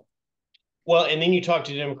people, Well, and then you talk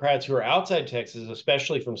to Democrats who are outside Texas,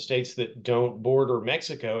 especially from states that don't border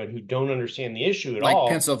Mexico and who don't understand the issue at like all,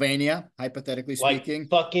 Pennsylvania, hypothetically like speaking.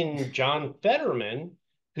 fucking John Fetterman,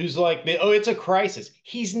 who's like, oh, it's a crisis.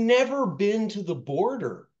 He's never been to the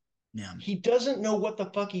border. Yeah, He doesn't know what the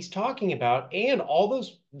fuck he's talking about. And all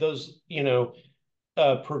those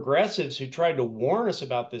progressives who tried to warn us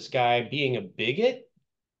about this guy being a bigot,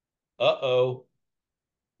 uh-oh,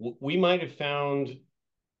 we might have found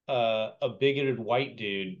a bigoted white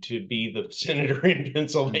dude to be the senator in in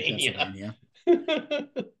Pennsylvania. Pennsylvania.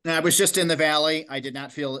 I was just in the valley. I did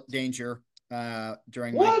not feel danger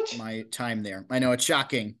during my What? my time there. I know it's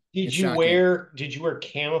shocking. Did It's you shocking. wear did you wear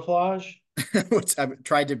camouflage? I've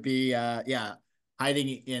tried to be yeah, hiding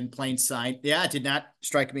in plain sight. Yeah, it did not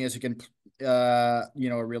strike me as a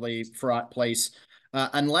really fraught place.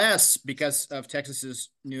 Unless because of Texas's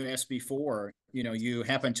new SB4, you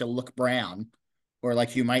happen to look brown or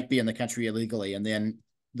like you might be in the country illegally, and then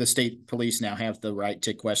the state police now have the right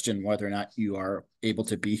to question whether or not you are able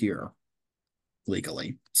to be here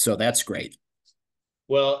legally. So that's great.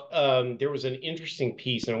 Well, there was an interesting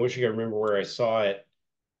piece, and I wish I could remember where I saw it,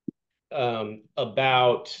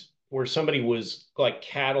 about where somebody was like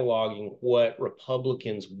cataloging what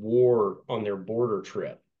Republicans wore on their border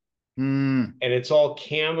trip. Mm, And it's all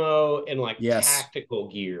camo and like yes. tactical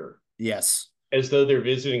gear Yes. as though they're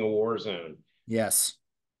visiting a war zone. Yes.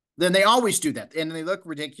 Then they always do that, and they look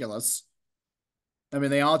ridiculous. I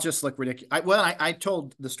mean, they all just look ridiculous. I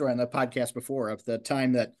told the story on the podcast before of the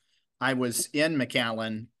time that I was in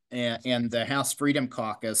McAllen and the House Freedom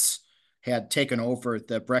Caucus. had taken over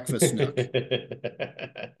the breakfast nook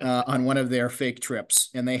on one of their fake trips.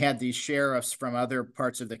 And they had these sheriffs from other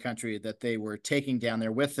parts of the country that they were taking down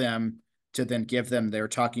there with them to then give them their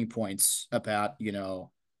talking points about,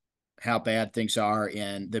 how bad things are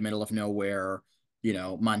in the middle of nowhere,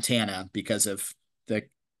 Montana, because of the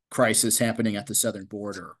crisis happening at the southern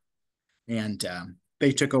border. And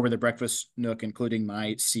they took over the breakfast nook, including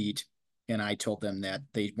my seat. And I told them that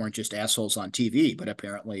they weren't just assholes on TV, but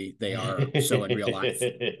apparently they are so in real life.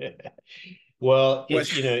 Well, What?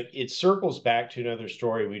 it circles back to another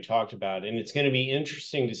story we talked about, and it's going to be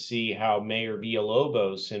interesting to see how Mayor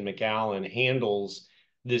Villalobos in McAllen handles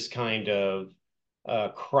this kind of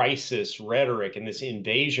crisis rhetoric and this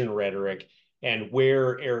invasion rhetoric, and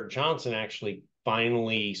where Eric Johnson actually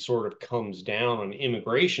finally sort of comes down on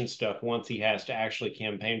immigration stuff once he has to actually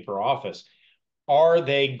campaign for office. Are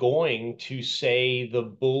they going to say the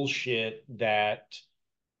bullshit that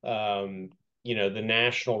um, the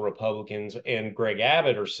national Republicans and Greg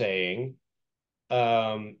Abbott are saying,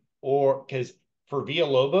 or because for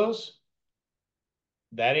Villalobos,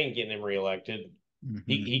 that ain't getting him reelected. He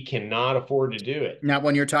Mm-hmm. he cannot afford to do it, Not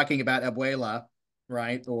when you're talking about abuela,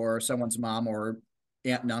 right? Or someone's mom or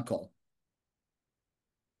aunt and uncle,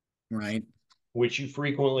 right? which you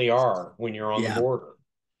frequently are when you're on the Yeah. border.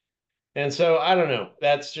 And so I don't know.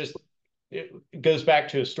 That's just it goes back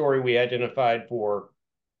to a story we identified for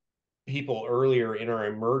people earlier in our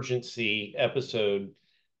emergency episode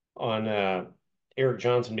on Eric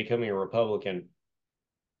Johnson becoming a Republican.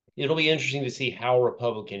 It'll be interesting to see how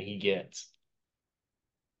Republican he gets.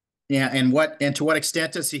 Yeah, and to what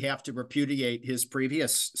extent does he have to repudiate his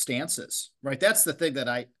previous stances? Right. That's the thing that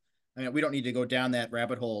I mean, we don't need to go down that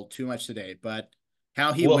rabbit hole too much today, but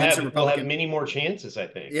how he We'll wins a have we'll have Republican, many more chances, I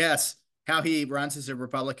think. yes, how he runs as a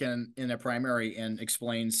Republican in a primary and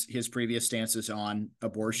explains his previous stances on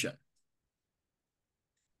abortion,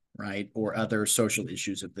 right, or other social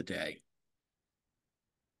issues of the day.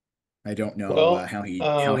 I don't know Well, how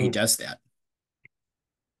he does that.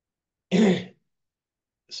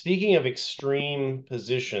 speaking of extreme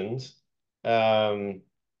positions, um,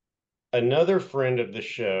 another friend of the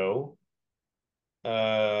show,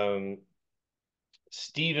 um,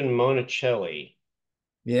 Stephen Monicelli,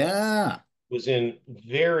 Yeah. was in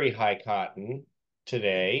very high cotton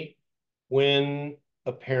today when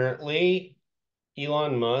apparently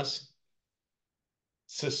Elon Musk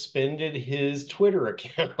suspended his Twitter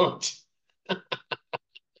account.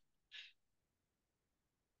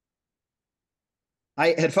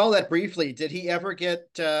 I had followed that briefly. Did he ever get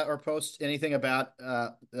or post anything about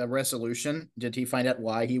a resolution? Did he find out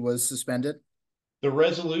why he was suspended? The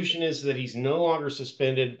resolution is that he's no longer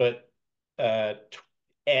suspended, but uh,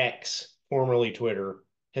 X, formerly Twitter,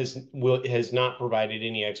 has not provided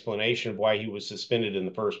any explanation of why he was suspended in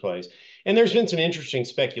the first place. And there's been some interesting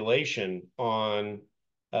speculation on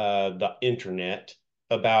the internet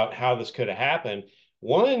about how this could have happened.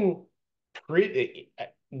 One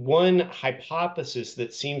one hypothesis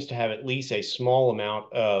that seems to have at least a small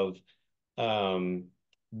amount of um,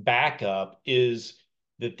 backup is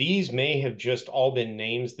that these may have just all been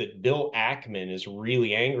names that Bill Ackman is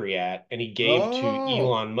really angry at, and he gave to Oh,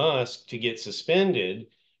 Elon Musk to get suspended,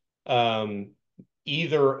 um,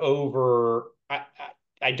 either over.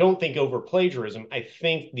 I don't think over plagiarism. I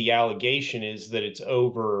think the allegation is that it's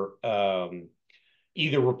over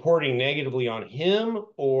either reporting negatively on him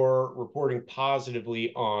or reporting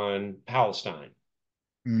positively on Palestine.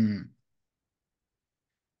 hmm.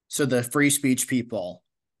 So the free speech people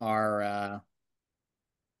are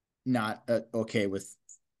not okay with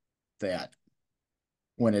that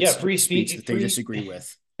when Yeah, it's free speech speech, that they free. disagree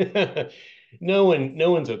with. No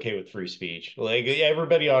one's okay with free speech. Like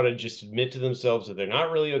everybody ought to just admit to themselves that they're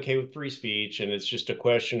not really okay with free speech, and it's just a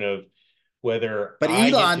question of whether But I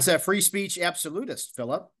get Elon's to. a free speech absolutist,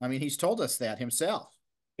 Philip. I mean, he's told us that himself.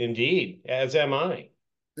 Indeed, as am I.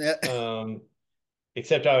 Um,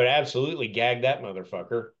 except I would absolutely gag that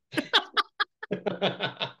motherfucker.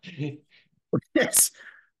 Yes.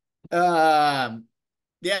 Um,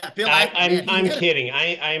 yeah, Bill I, Ackman, I'm man, he I'm had a kidding.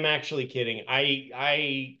 I'm actually kidding.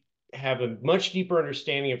 I have a much deeper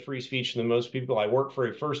understanding of free speech than most people. I work for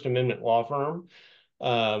a First Amendment law firm.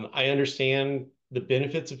 I understand the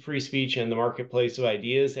benefits of free speech and the marketplace of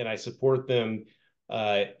ideas, and I support them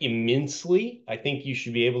immensely. I think you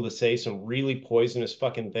should be able to say some really poisonous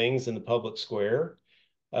fucking things in the public square,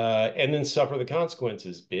 and then suffer the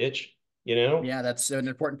consequences, bitch. You know. yeah, that's an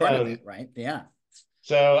important part of that, Um, right? Yeah.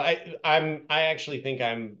 so I actually think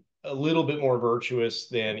I'm a little bit more virtuous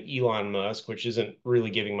than Elon Musk, which isn't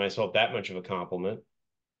really giving myself that much of a compliment.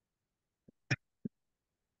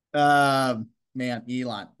 Um, Man,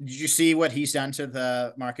 Elon. Did you see what he's done to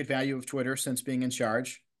the market value of Twitter since being in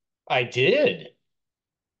charge? I did.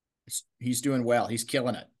 He's doing well. He's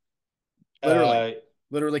killing it. Literally, Uh,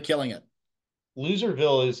 literally killing it.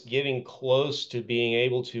 Loserville is getting close to being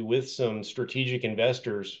able to, with some strategic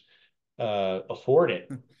investors, afford it.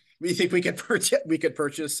 We think we could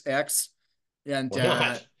purchase X and Why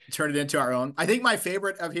not? turn it into our own. I think my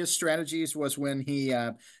favorite of his strategies was when he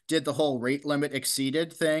did the whole rate limit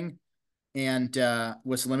exceeded thing and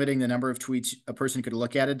was limiting the number of tweets a person could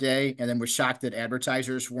look at a day, and then was shocked that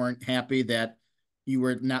advertisers weren't happy that you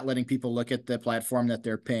were not letting people look at the platform that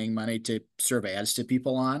they're paying money to serve ads to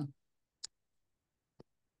people on.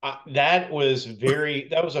 That was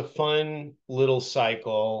a fun little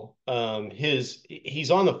cycle.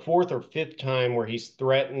 He's on the fourth or fifth time where he's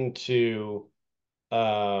threatened to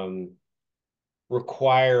um,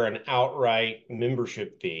 require an outright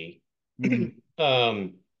membership fee. Mm.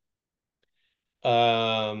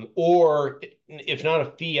 um, or if not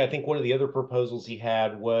a fee, I think one of the other proposals he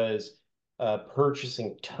had was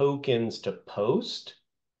purchasing tokens to post.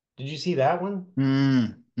 Did you see that one?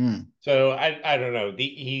 Mm. Mm. So I don't know.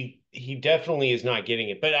 He definitely is not getting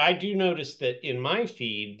it. But I do notice that in my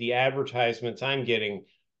feed, the advertisements I'm getting,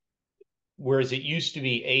 whereas it used to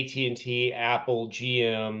be AT&T, Apple,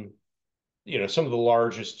 GM, some of the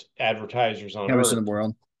largest advertisers on Cameras in earth, the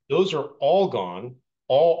world. those are all gone,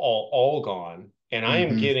 all gone. And I am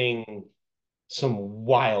Mm-hmm. getting some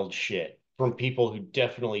wild shit from people who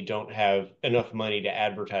definitely don't have enough money to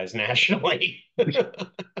advertise nationally.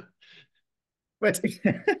 But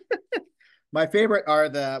my favorite are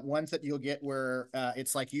the ones that you'll get where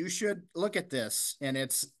it's like, you should look at this, and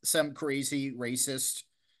it's some crazy racist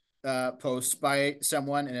post by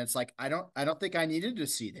someone, and it's like, I don't think I needed to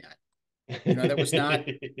see that.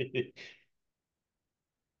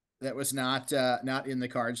 That was not not in the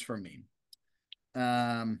cards for me.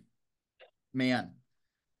 Um, man,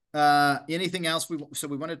 anything else? We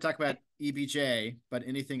wanted to talk about EBJ, but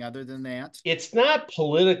anything other than that? It's not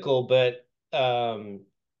political, but isn't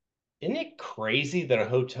it crazy that a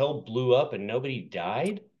hotel blew up and nobody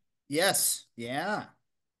died? Yes, yeah,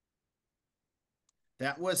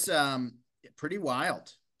 that was pretty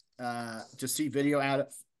wild. To see video out of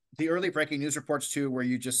the early breaking news reports too, where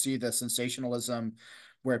you just see the sensationalism,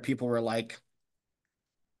 where people were like,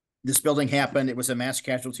 "This building happened. It was a mass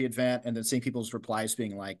casualty event," and then seeing people's replies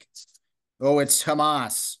being like, "Oh, it's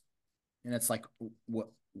Hamas," and it's like, what?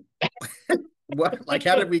 What? Like,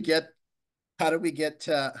 how did we get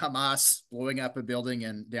Hamas blowing up a building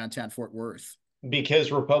in downtown Fort Worth?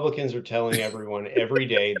 Because Republicans are telling everyone every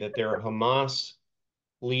day that there are Hamas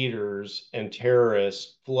leaders and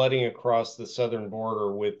terrorists flooding across the southern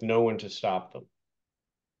border with no one to stop them.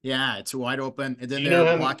 Yeah, it's wide open, and then Do you they're know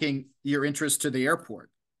how blocking your entrance to the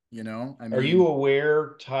airport. I Are you mean,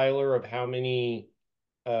 aware, Tyler, of how many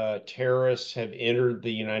terrorists have entered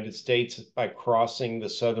the United States by crossing the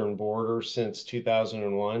southern border since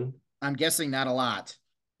 2001? I'm guessing not a lot.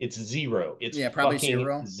 It's zero. It's Yeah, probably fucking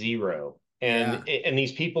zero. zero. Yeah. And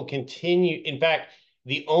these people continue. In fact,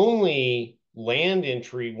 the only land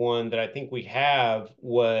entry one that I think we have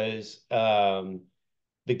was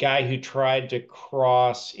the guy who tried to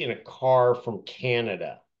cross in a car from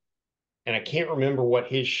Canada. And I can't remember what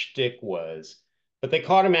his shtick was, but they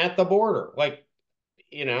caught him at the border. Like,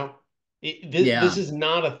 you know, this Yeah. is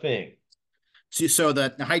not a thing. So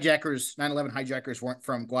the hijackers, 9/11 hijackers weren't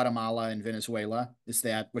from Guatemala and Venezuela. Is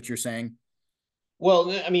that what you're saying?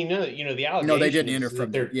 Well, I mean, no, the No, they allegation didn't enter is that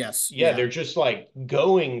from there. Yes. yeah, Yeah. they're just like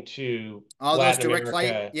going to All those Latin direct flight.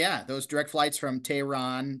 America. Yeah. Those direct flights from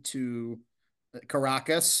Tehran to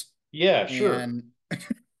Caracas. Yeah, sure. And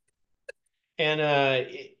And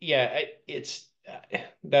yeah,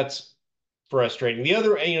 that's frustrating. The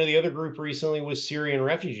other group recently was Syrian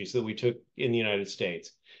refugees that we took in the United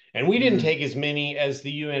States, and we didn't mm, take as many as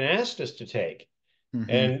the UN asked us to take. hmm.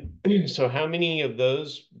 And so, how many of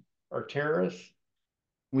those are terrorists?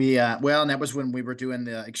 Well, and that was when we were doing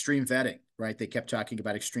the extreme vetting, right? They kept talking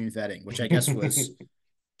about extreme vetting, which I guess was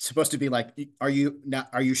supposed to be like, are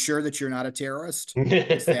you sure that you're not a terrorist?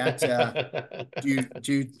 Is that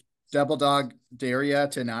do you double dog dare you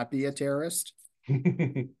to not be a terrorist? All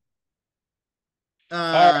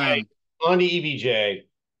right, Um, on to EBJ.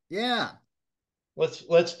 yeah.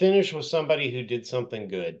 Let's finish with somebody who did something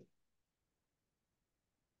good.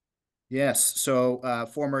 Yes. So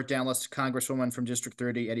former Dallas Congresswoman from District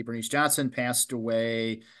 30, Eddie Bernice Johnson, passed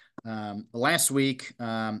away last week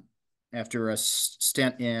after a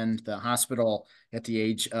stint in the hospital at the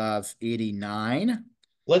age of 89.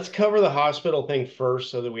 let's cover the hospital thing first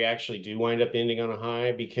so that we actually do wind up ending on a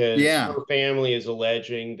high, because Yeah. her family is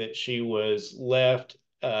alleging that she was left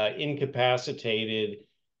incapacitated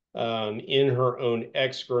in her own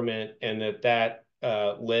excrement, and that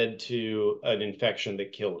led to an infection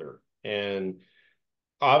that killed her. And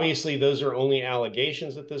obviously, those are only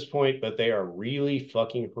allegations at this point, but they are really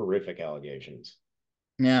fucking horrific allegations.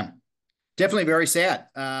 Yeah. Definitely very sad.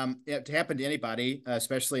 It happened to anybody,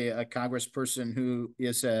 especially a congressperson who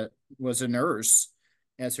was a nurse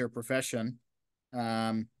as her profession,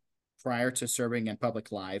 um, prior to serving in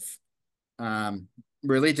public life. Um,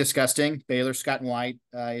 really disgusting. Baylor Scott and White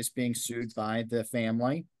is being sued by the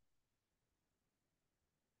family.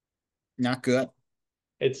 Not good.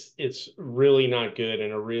 It's really not good,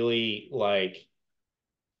 and a really like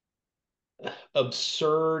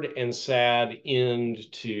absurd and sad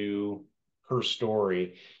end to her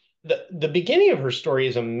story. The beginning of her story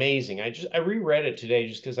is amazing. I reread it today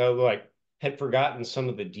just because I like had forgotten some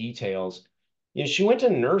of the details. You know, she went to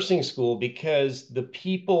nursing school because the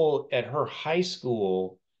people at her high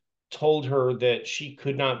school told her that she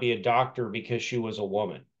could not be a doctor because she was a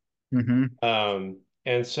woman. Hmm.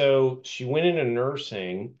 And so she went into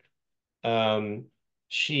nursing.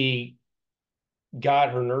 She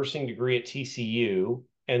got her nursing degree at TCU.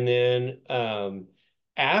 And then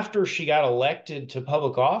after she got elected to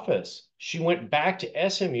public office, she went back to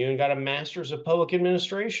SMU and got a master's of public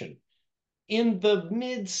administration in the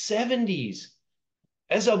mid 70s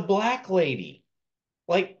as a black lady.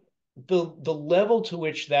 Like the level to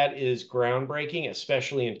which that is groundbreaking,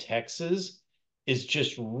 especially in Texas, is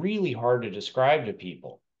just really hard to describe to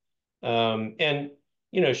people. And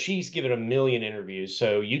she's given a million interviews,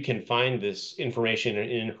 so you can find this information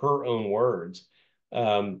in her own words.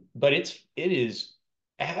 But it is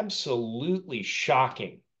absolutely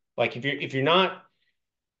shocking. Like if you're not,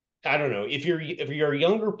 I don't know, if you're a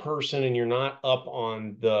younger person and you're not up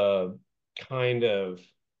on the kind of,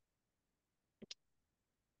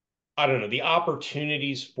 I don't know, the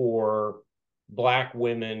opportunities for black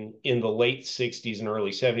women in the late 60s and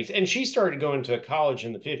early 70s. And she started going to college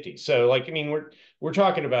in the 50s. So like, I mean, we're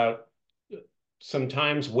talking about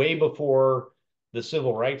sometimes way before the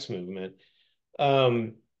civil rights movement.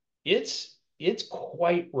 Um, it's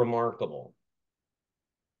quite remarkable.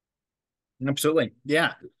 Absolutely.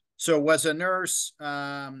 Yeah. So was a nurse,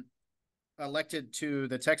 elected to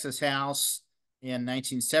the Texas House in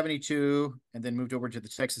 1972 and then moved over to the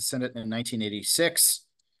Texas Senate in 1986.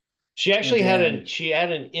 She And actually then, she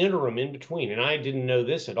had an interim in between, and I didn't know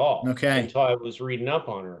this at all okay. until I was reading up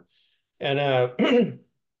on her. And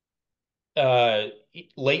uh,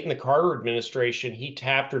 late in the Carter administration, he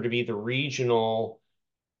tapped her to be the regional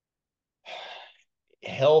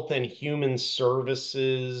health and human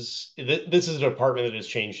services. This is a department that has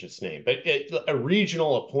changed its name, but a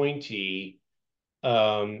regional appointee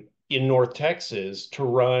in North Texas to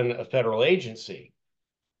run a federal agency.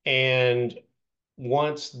 And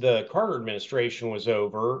once the Carter administration was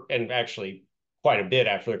over, and actually quite a bit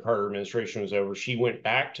after the Carter administration was over, she went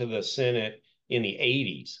back to the Senate in the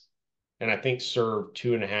 80s and I think served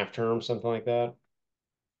 2.5 terms, something like that.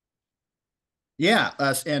 Yeah,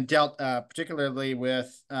 and dealt particularly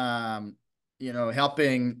with helping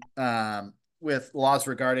with laws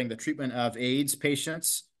regarding the treatment of AIDS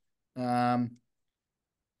patients um,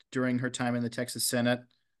 during her time in the Texas Senate.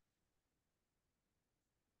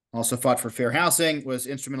 Also fought for fair housing, was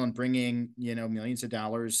instrumental in bringing millions of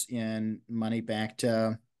dollars in money back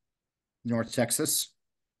to North Texas.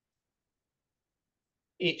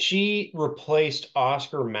 She replaced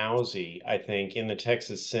Oscar Mousy, I think, in the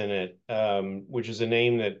Texas Senate, which is a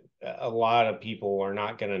name that a lot of people are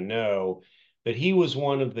not going to know. But he was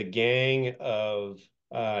one of the gang of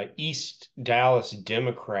East Dallas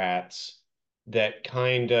Democrats that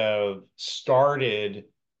kind of started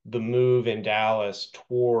the move in Dallas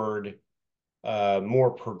toward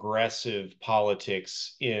more progressive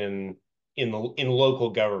politics in local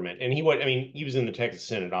government. And I mean, he was in the Texas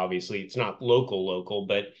Senate. Obviously, it's not local,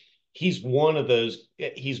 but he's one of those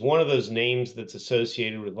names that's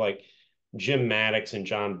associated with like Jim Maddox and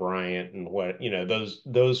John Bryant and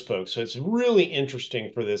those folks. So it's really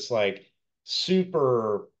interesting for this like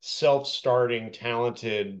super self-starting,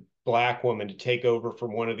 talented black woman to take over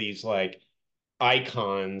from one of these like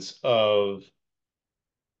icons of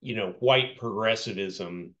white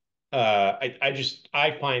progressivism.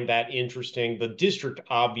 I find that interesting. The district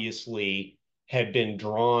obviously had been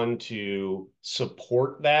drawn to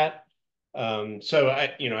support that. So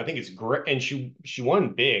I think it's great, and she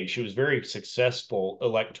won big. She was very successful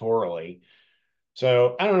electorally.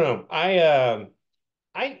 So I don't know. I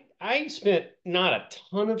spent not a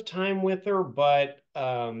ton of time with her, but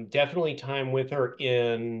definitely time with her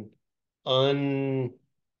in un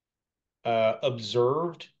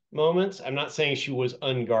observed moments. I'm not saying she was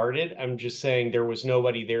unguarded. I'm just saying there was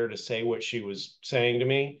nobody there to say what she was saying to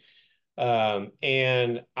me.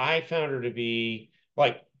 And I found her to be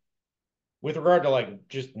like, with regard to like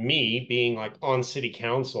just me being like on city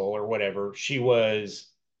council or whatever, she was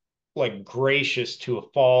like gracious to a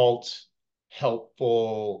fault,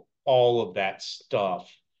 helpful, all of that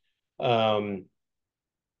stuff. Um,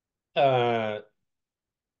 uh,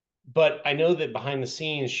 but I know that behind the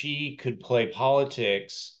scenes, she could play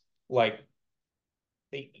politics like,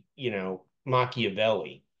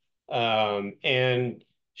 Machiavelli. And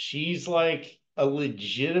she's like a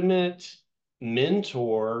legitimate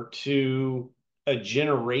mentor to a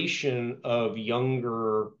generation of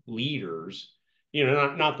younger leaders,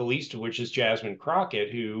 not the least of which is Jasmine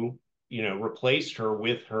Crockett, who, replaced her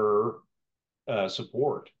with her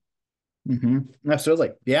support.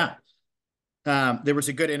 Absolutely. Yeah. There was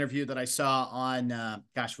a good interview that I saw on,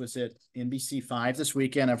 gosh, was it NBC5 this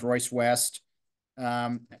weekend of Royce West,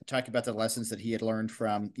 talking about the lessons that he had learned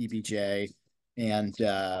from EBJ and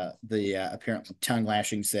the apparent tongue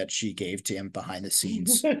lashings that she gave to him behind the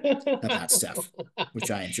scenes about stuff,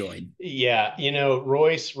 which I enjoyed. Yeah,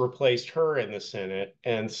 Royce replaced her in the Senate,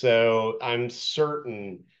 and so I'm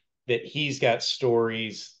certain that he's got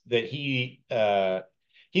stories that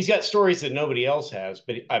nobody else has,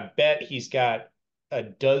 but I bet he's got a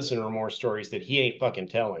dozen or more stories that he ain't fucking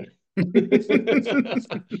telling.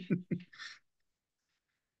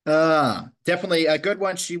 Definitely a good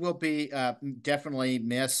one. She will be definitely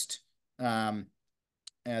missed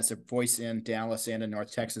as a voice in Dallas and in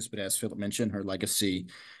North Texas, but as Philip mentioned, her legacy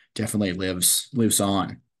definitely lives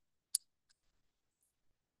on.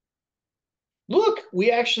 Look,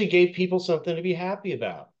 we actually gave people something to be happy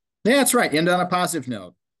about. Yeah, that's right. End on a positive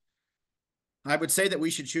note. I would say that we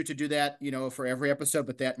should shoot to do that, for every episode,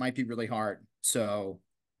 but that might be really hard. So,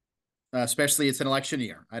 especially it's an election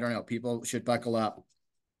year. I don't know. People should buckle up.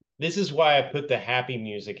 This is why I put the happy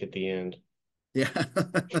music at the end. Yeah,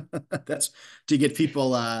 that's to get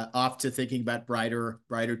people off to thinking about brighter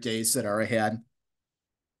days that are ahead.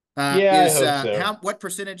 Yeah, I Is hope so. what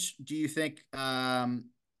percentage do you think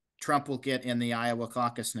Trump will get in the Iowa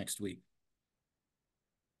caucus next week?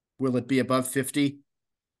 Will it be above 50?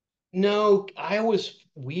 No, Iowa's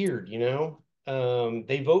weird.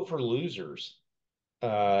 They vote for losers.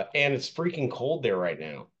 And it's freaking cold there right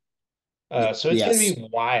now. So it's going to Yes. be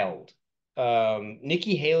wild.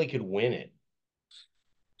 Nikki Haley could win it.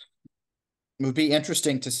 It would be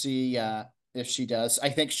interesting to see if she does. I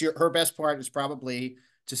think her best part is probably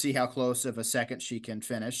to see how close of a second she can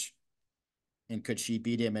finish. And could she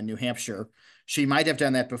beat him in New Hampshire? She might have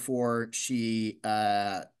done that before she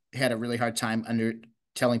had a really hard time under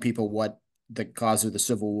telling people what the cause of the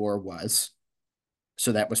Civil War was.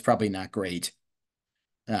 So that was probably not great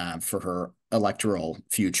for her electoral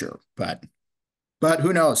future. But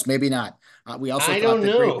who knows? Maybe not. We also I thought don't that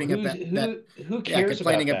know raping who about that, who yeah, cares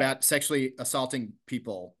about complaining that. about sexually assaulting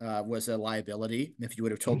people was a liability. If you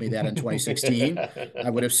would have told me that in 2016, I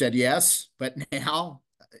would have said yes. But now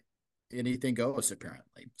anything goes,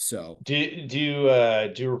 apparently. So,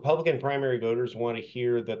 Do Republican primary voters want to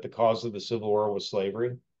hear that the cause of the Civil War was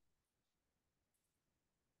slavery?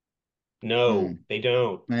 No, hmm. they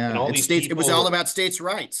don't. And It's states. It was all about states'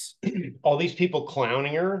 rights. all these people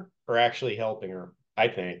clowning her are actually helping her, I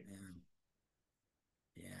think. Yeah.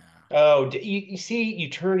 Yeah. Oh, you see, you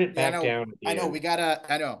turned it Yeah. back down at I the know. end. We gotta.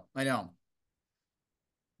 I know. I know.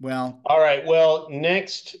 Well. All right. Well,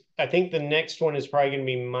 I think the next one is probably going to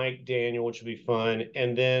be Mike Daniel, which will be fun.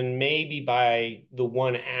 And then maybe by the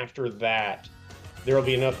one after that, there will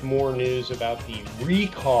be enough more news about the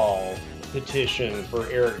recall petition for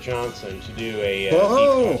Eric Johnson to do a deep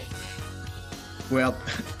Whoa. dive. Well,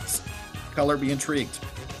 color be intrigued.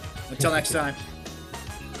 Until next time.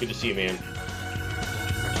 Good to see you, man.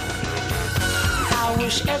 I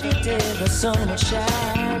wish every day the sun would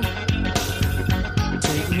shine.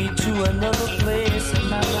 Take me to another place in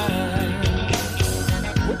my life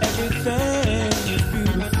where everything is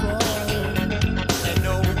beautiful and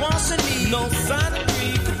no wants and needs, no sign of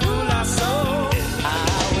greed could rule our soul. I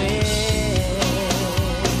wish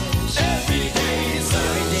every day the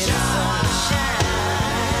sun shine.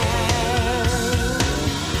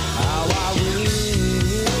 How I wish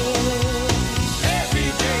every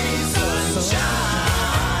day the sun shine.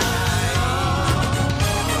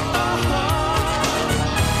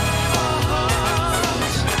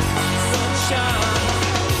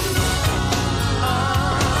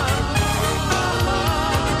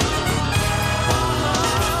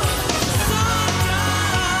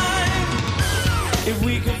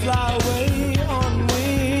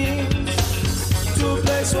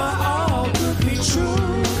 why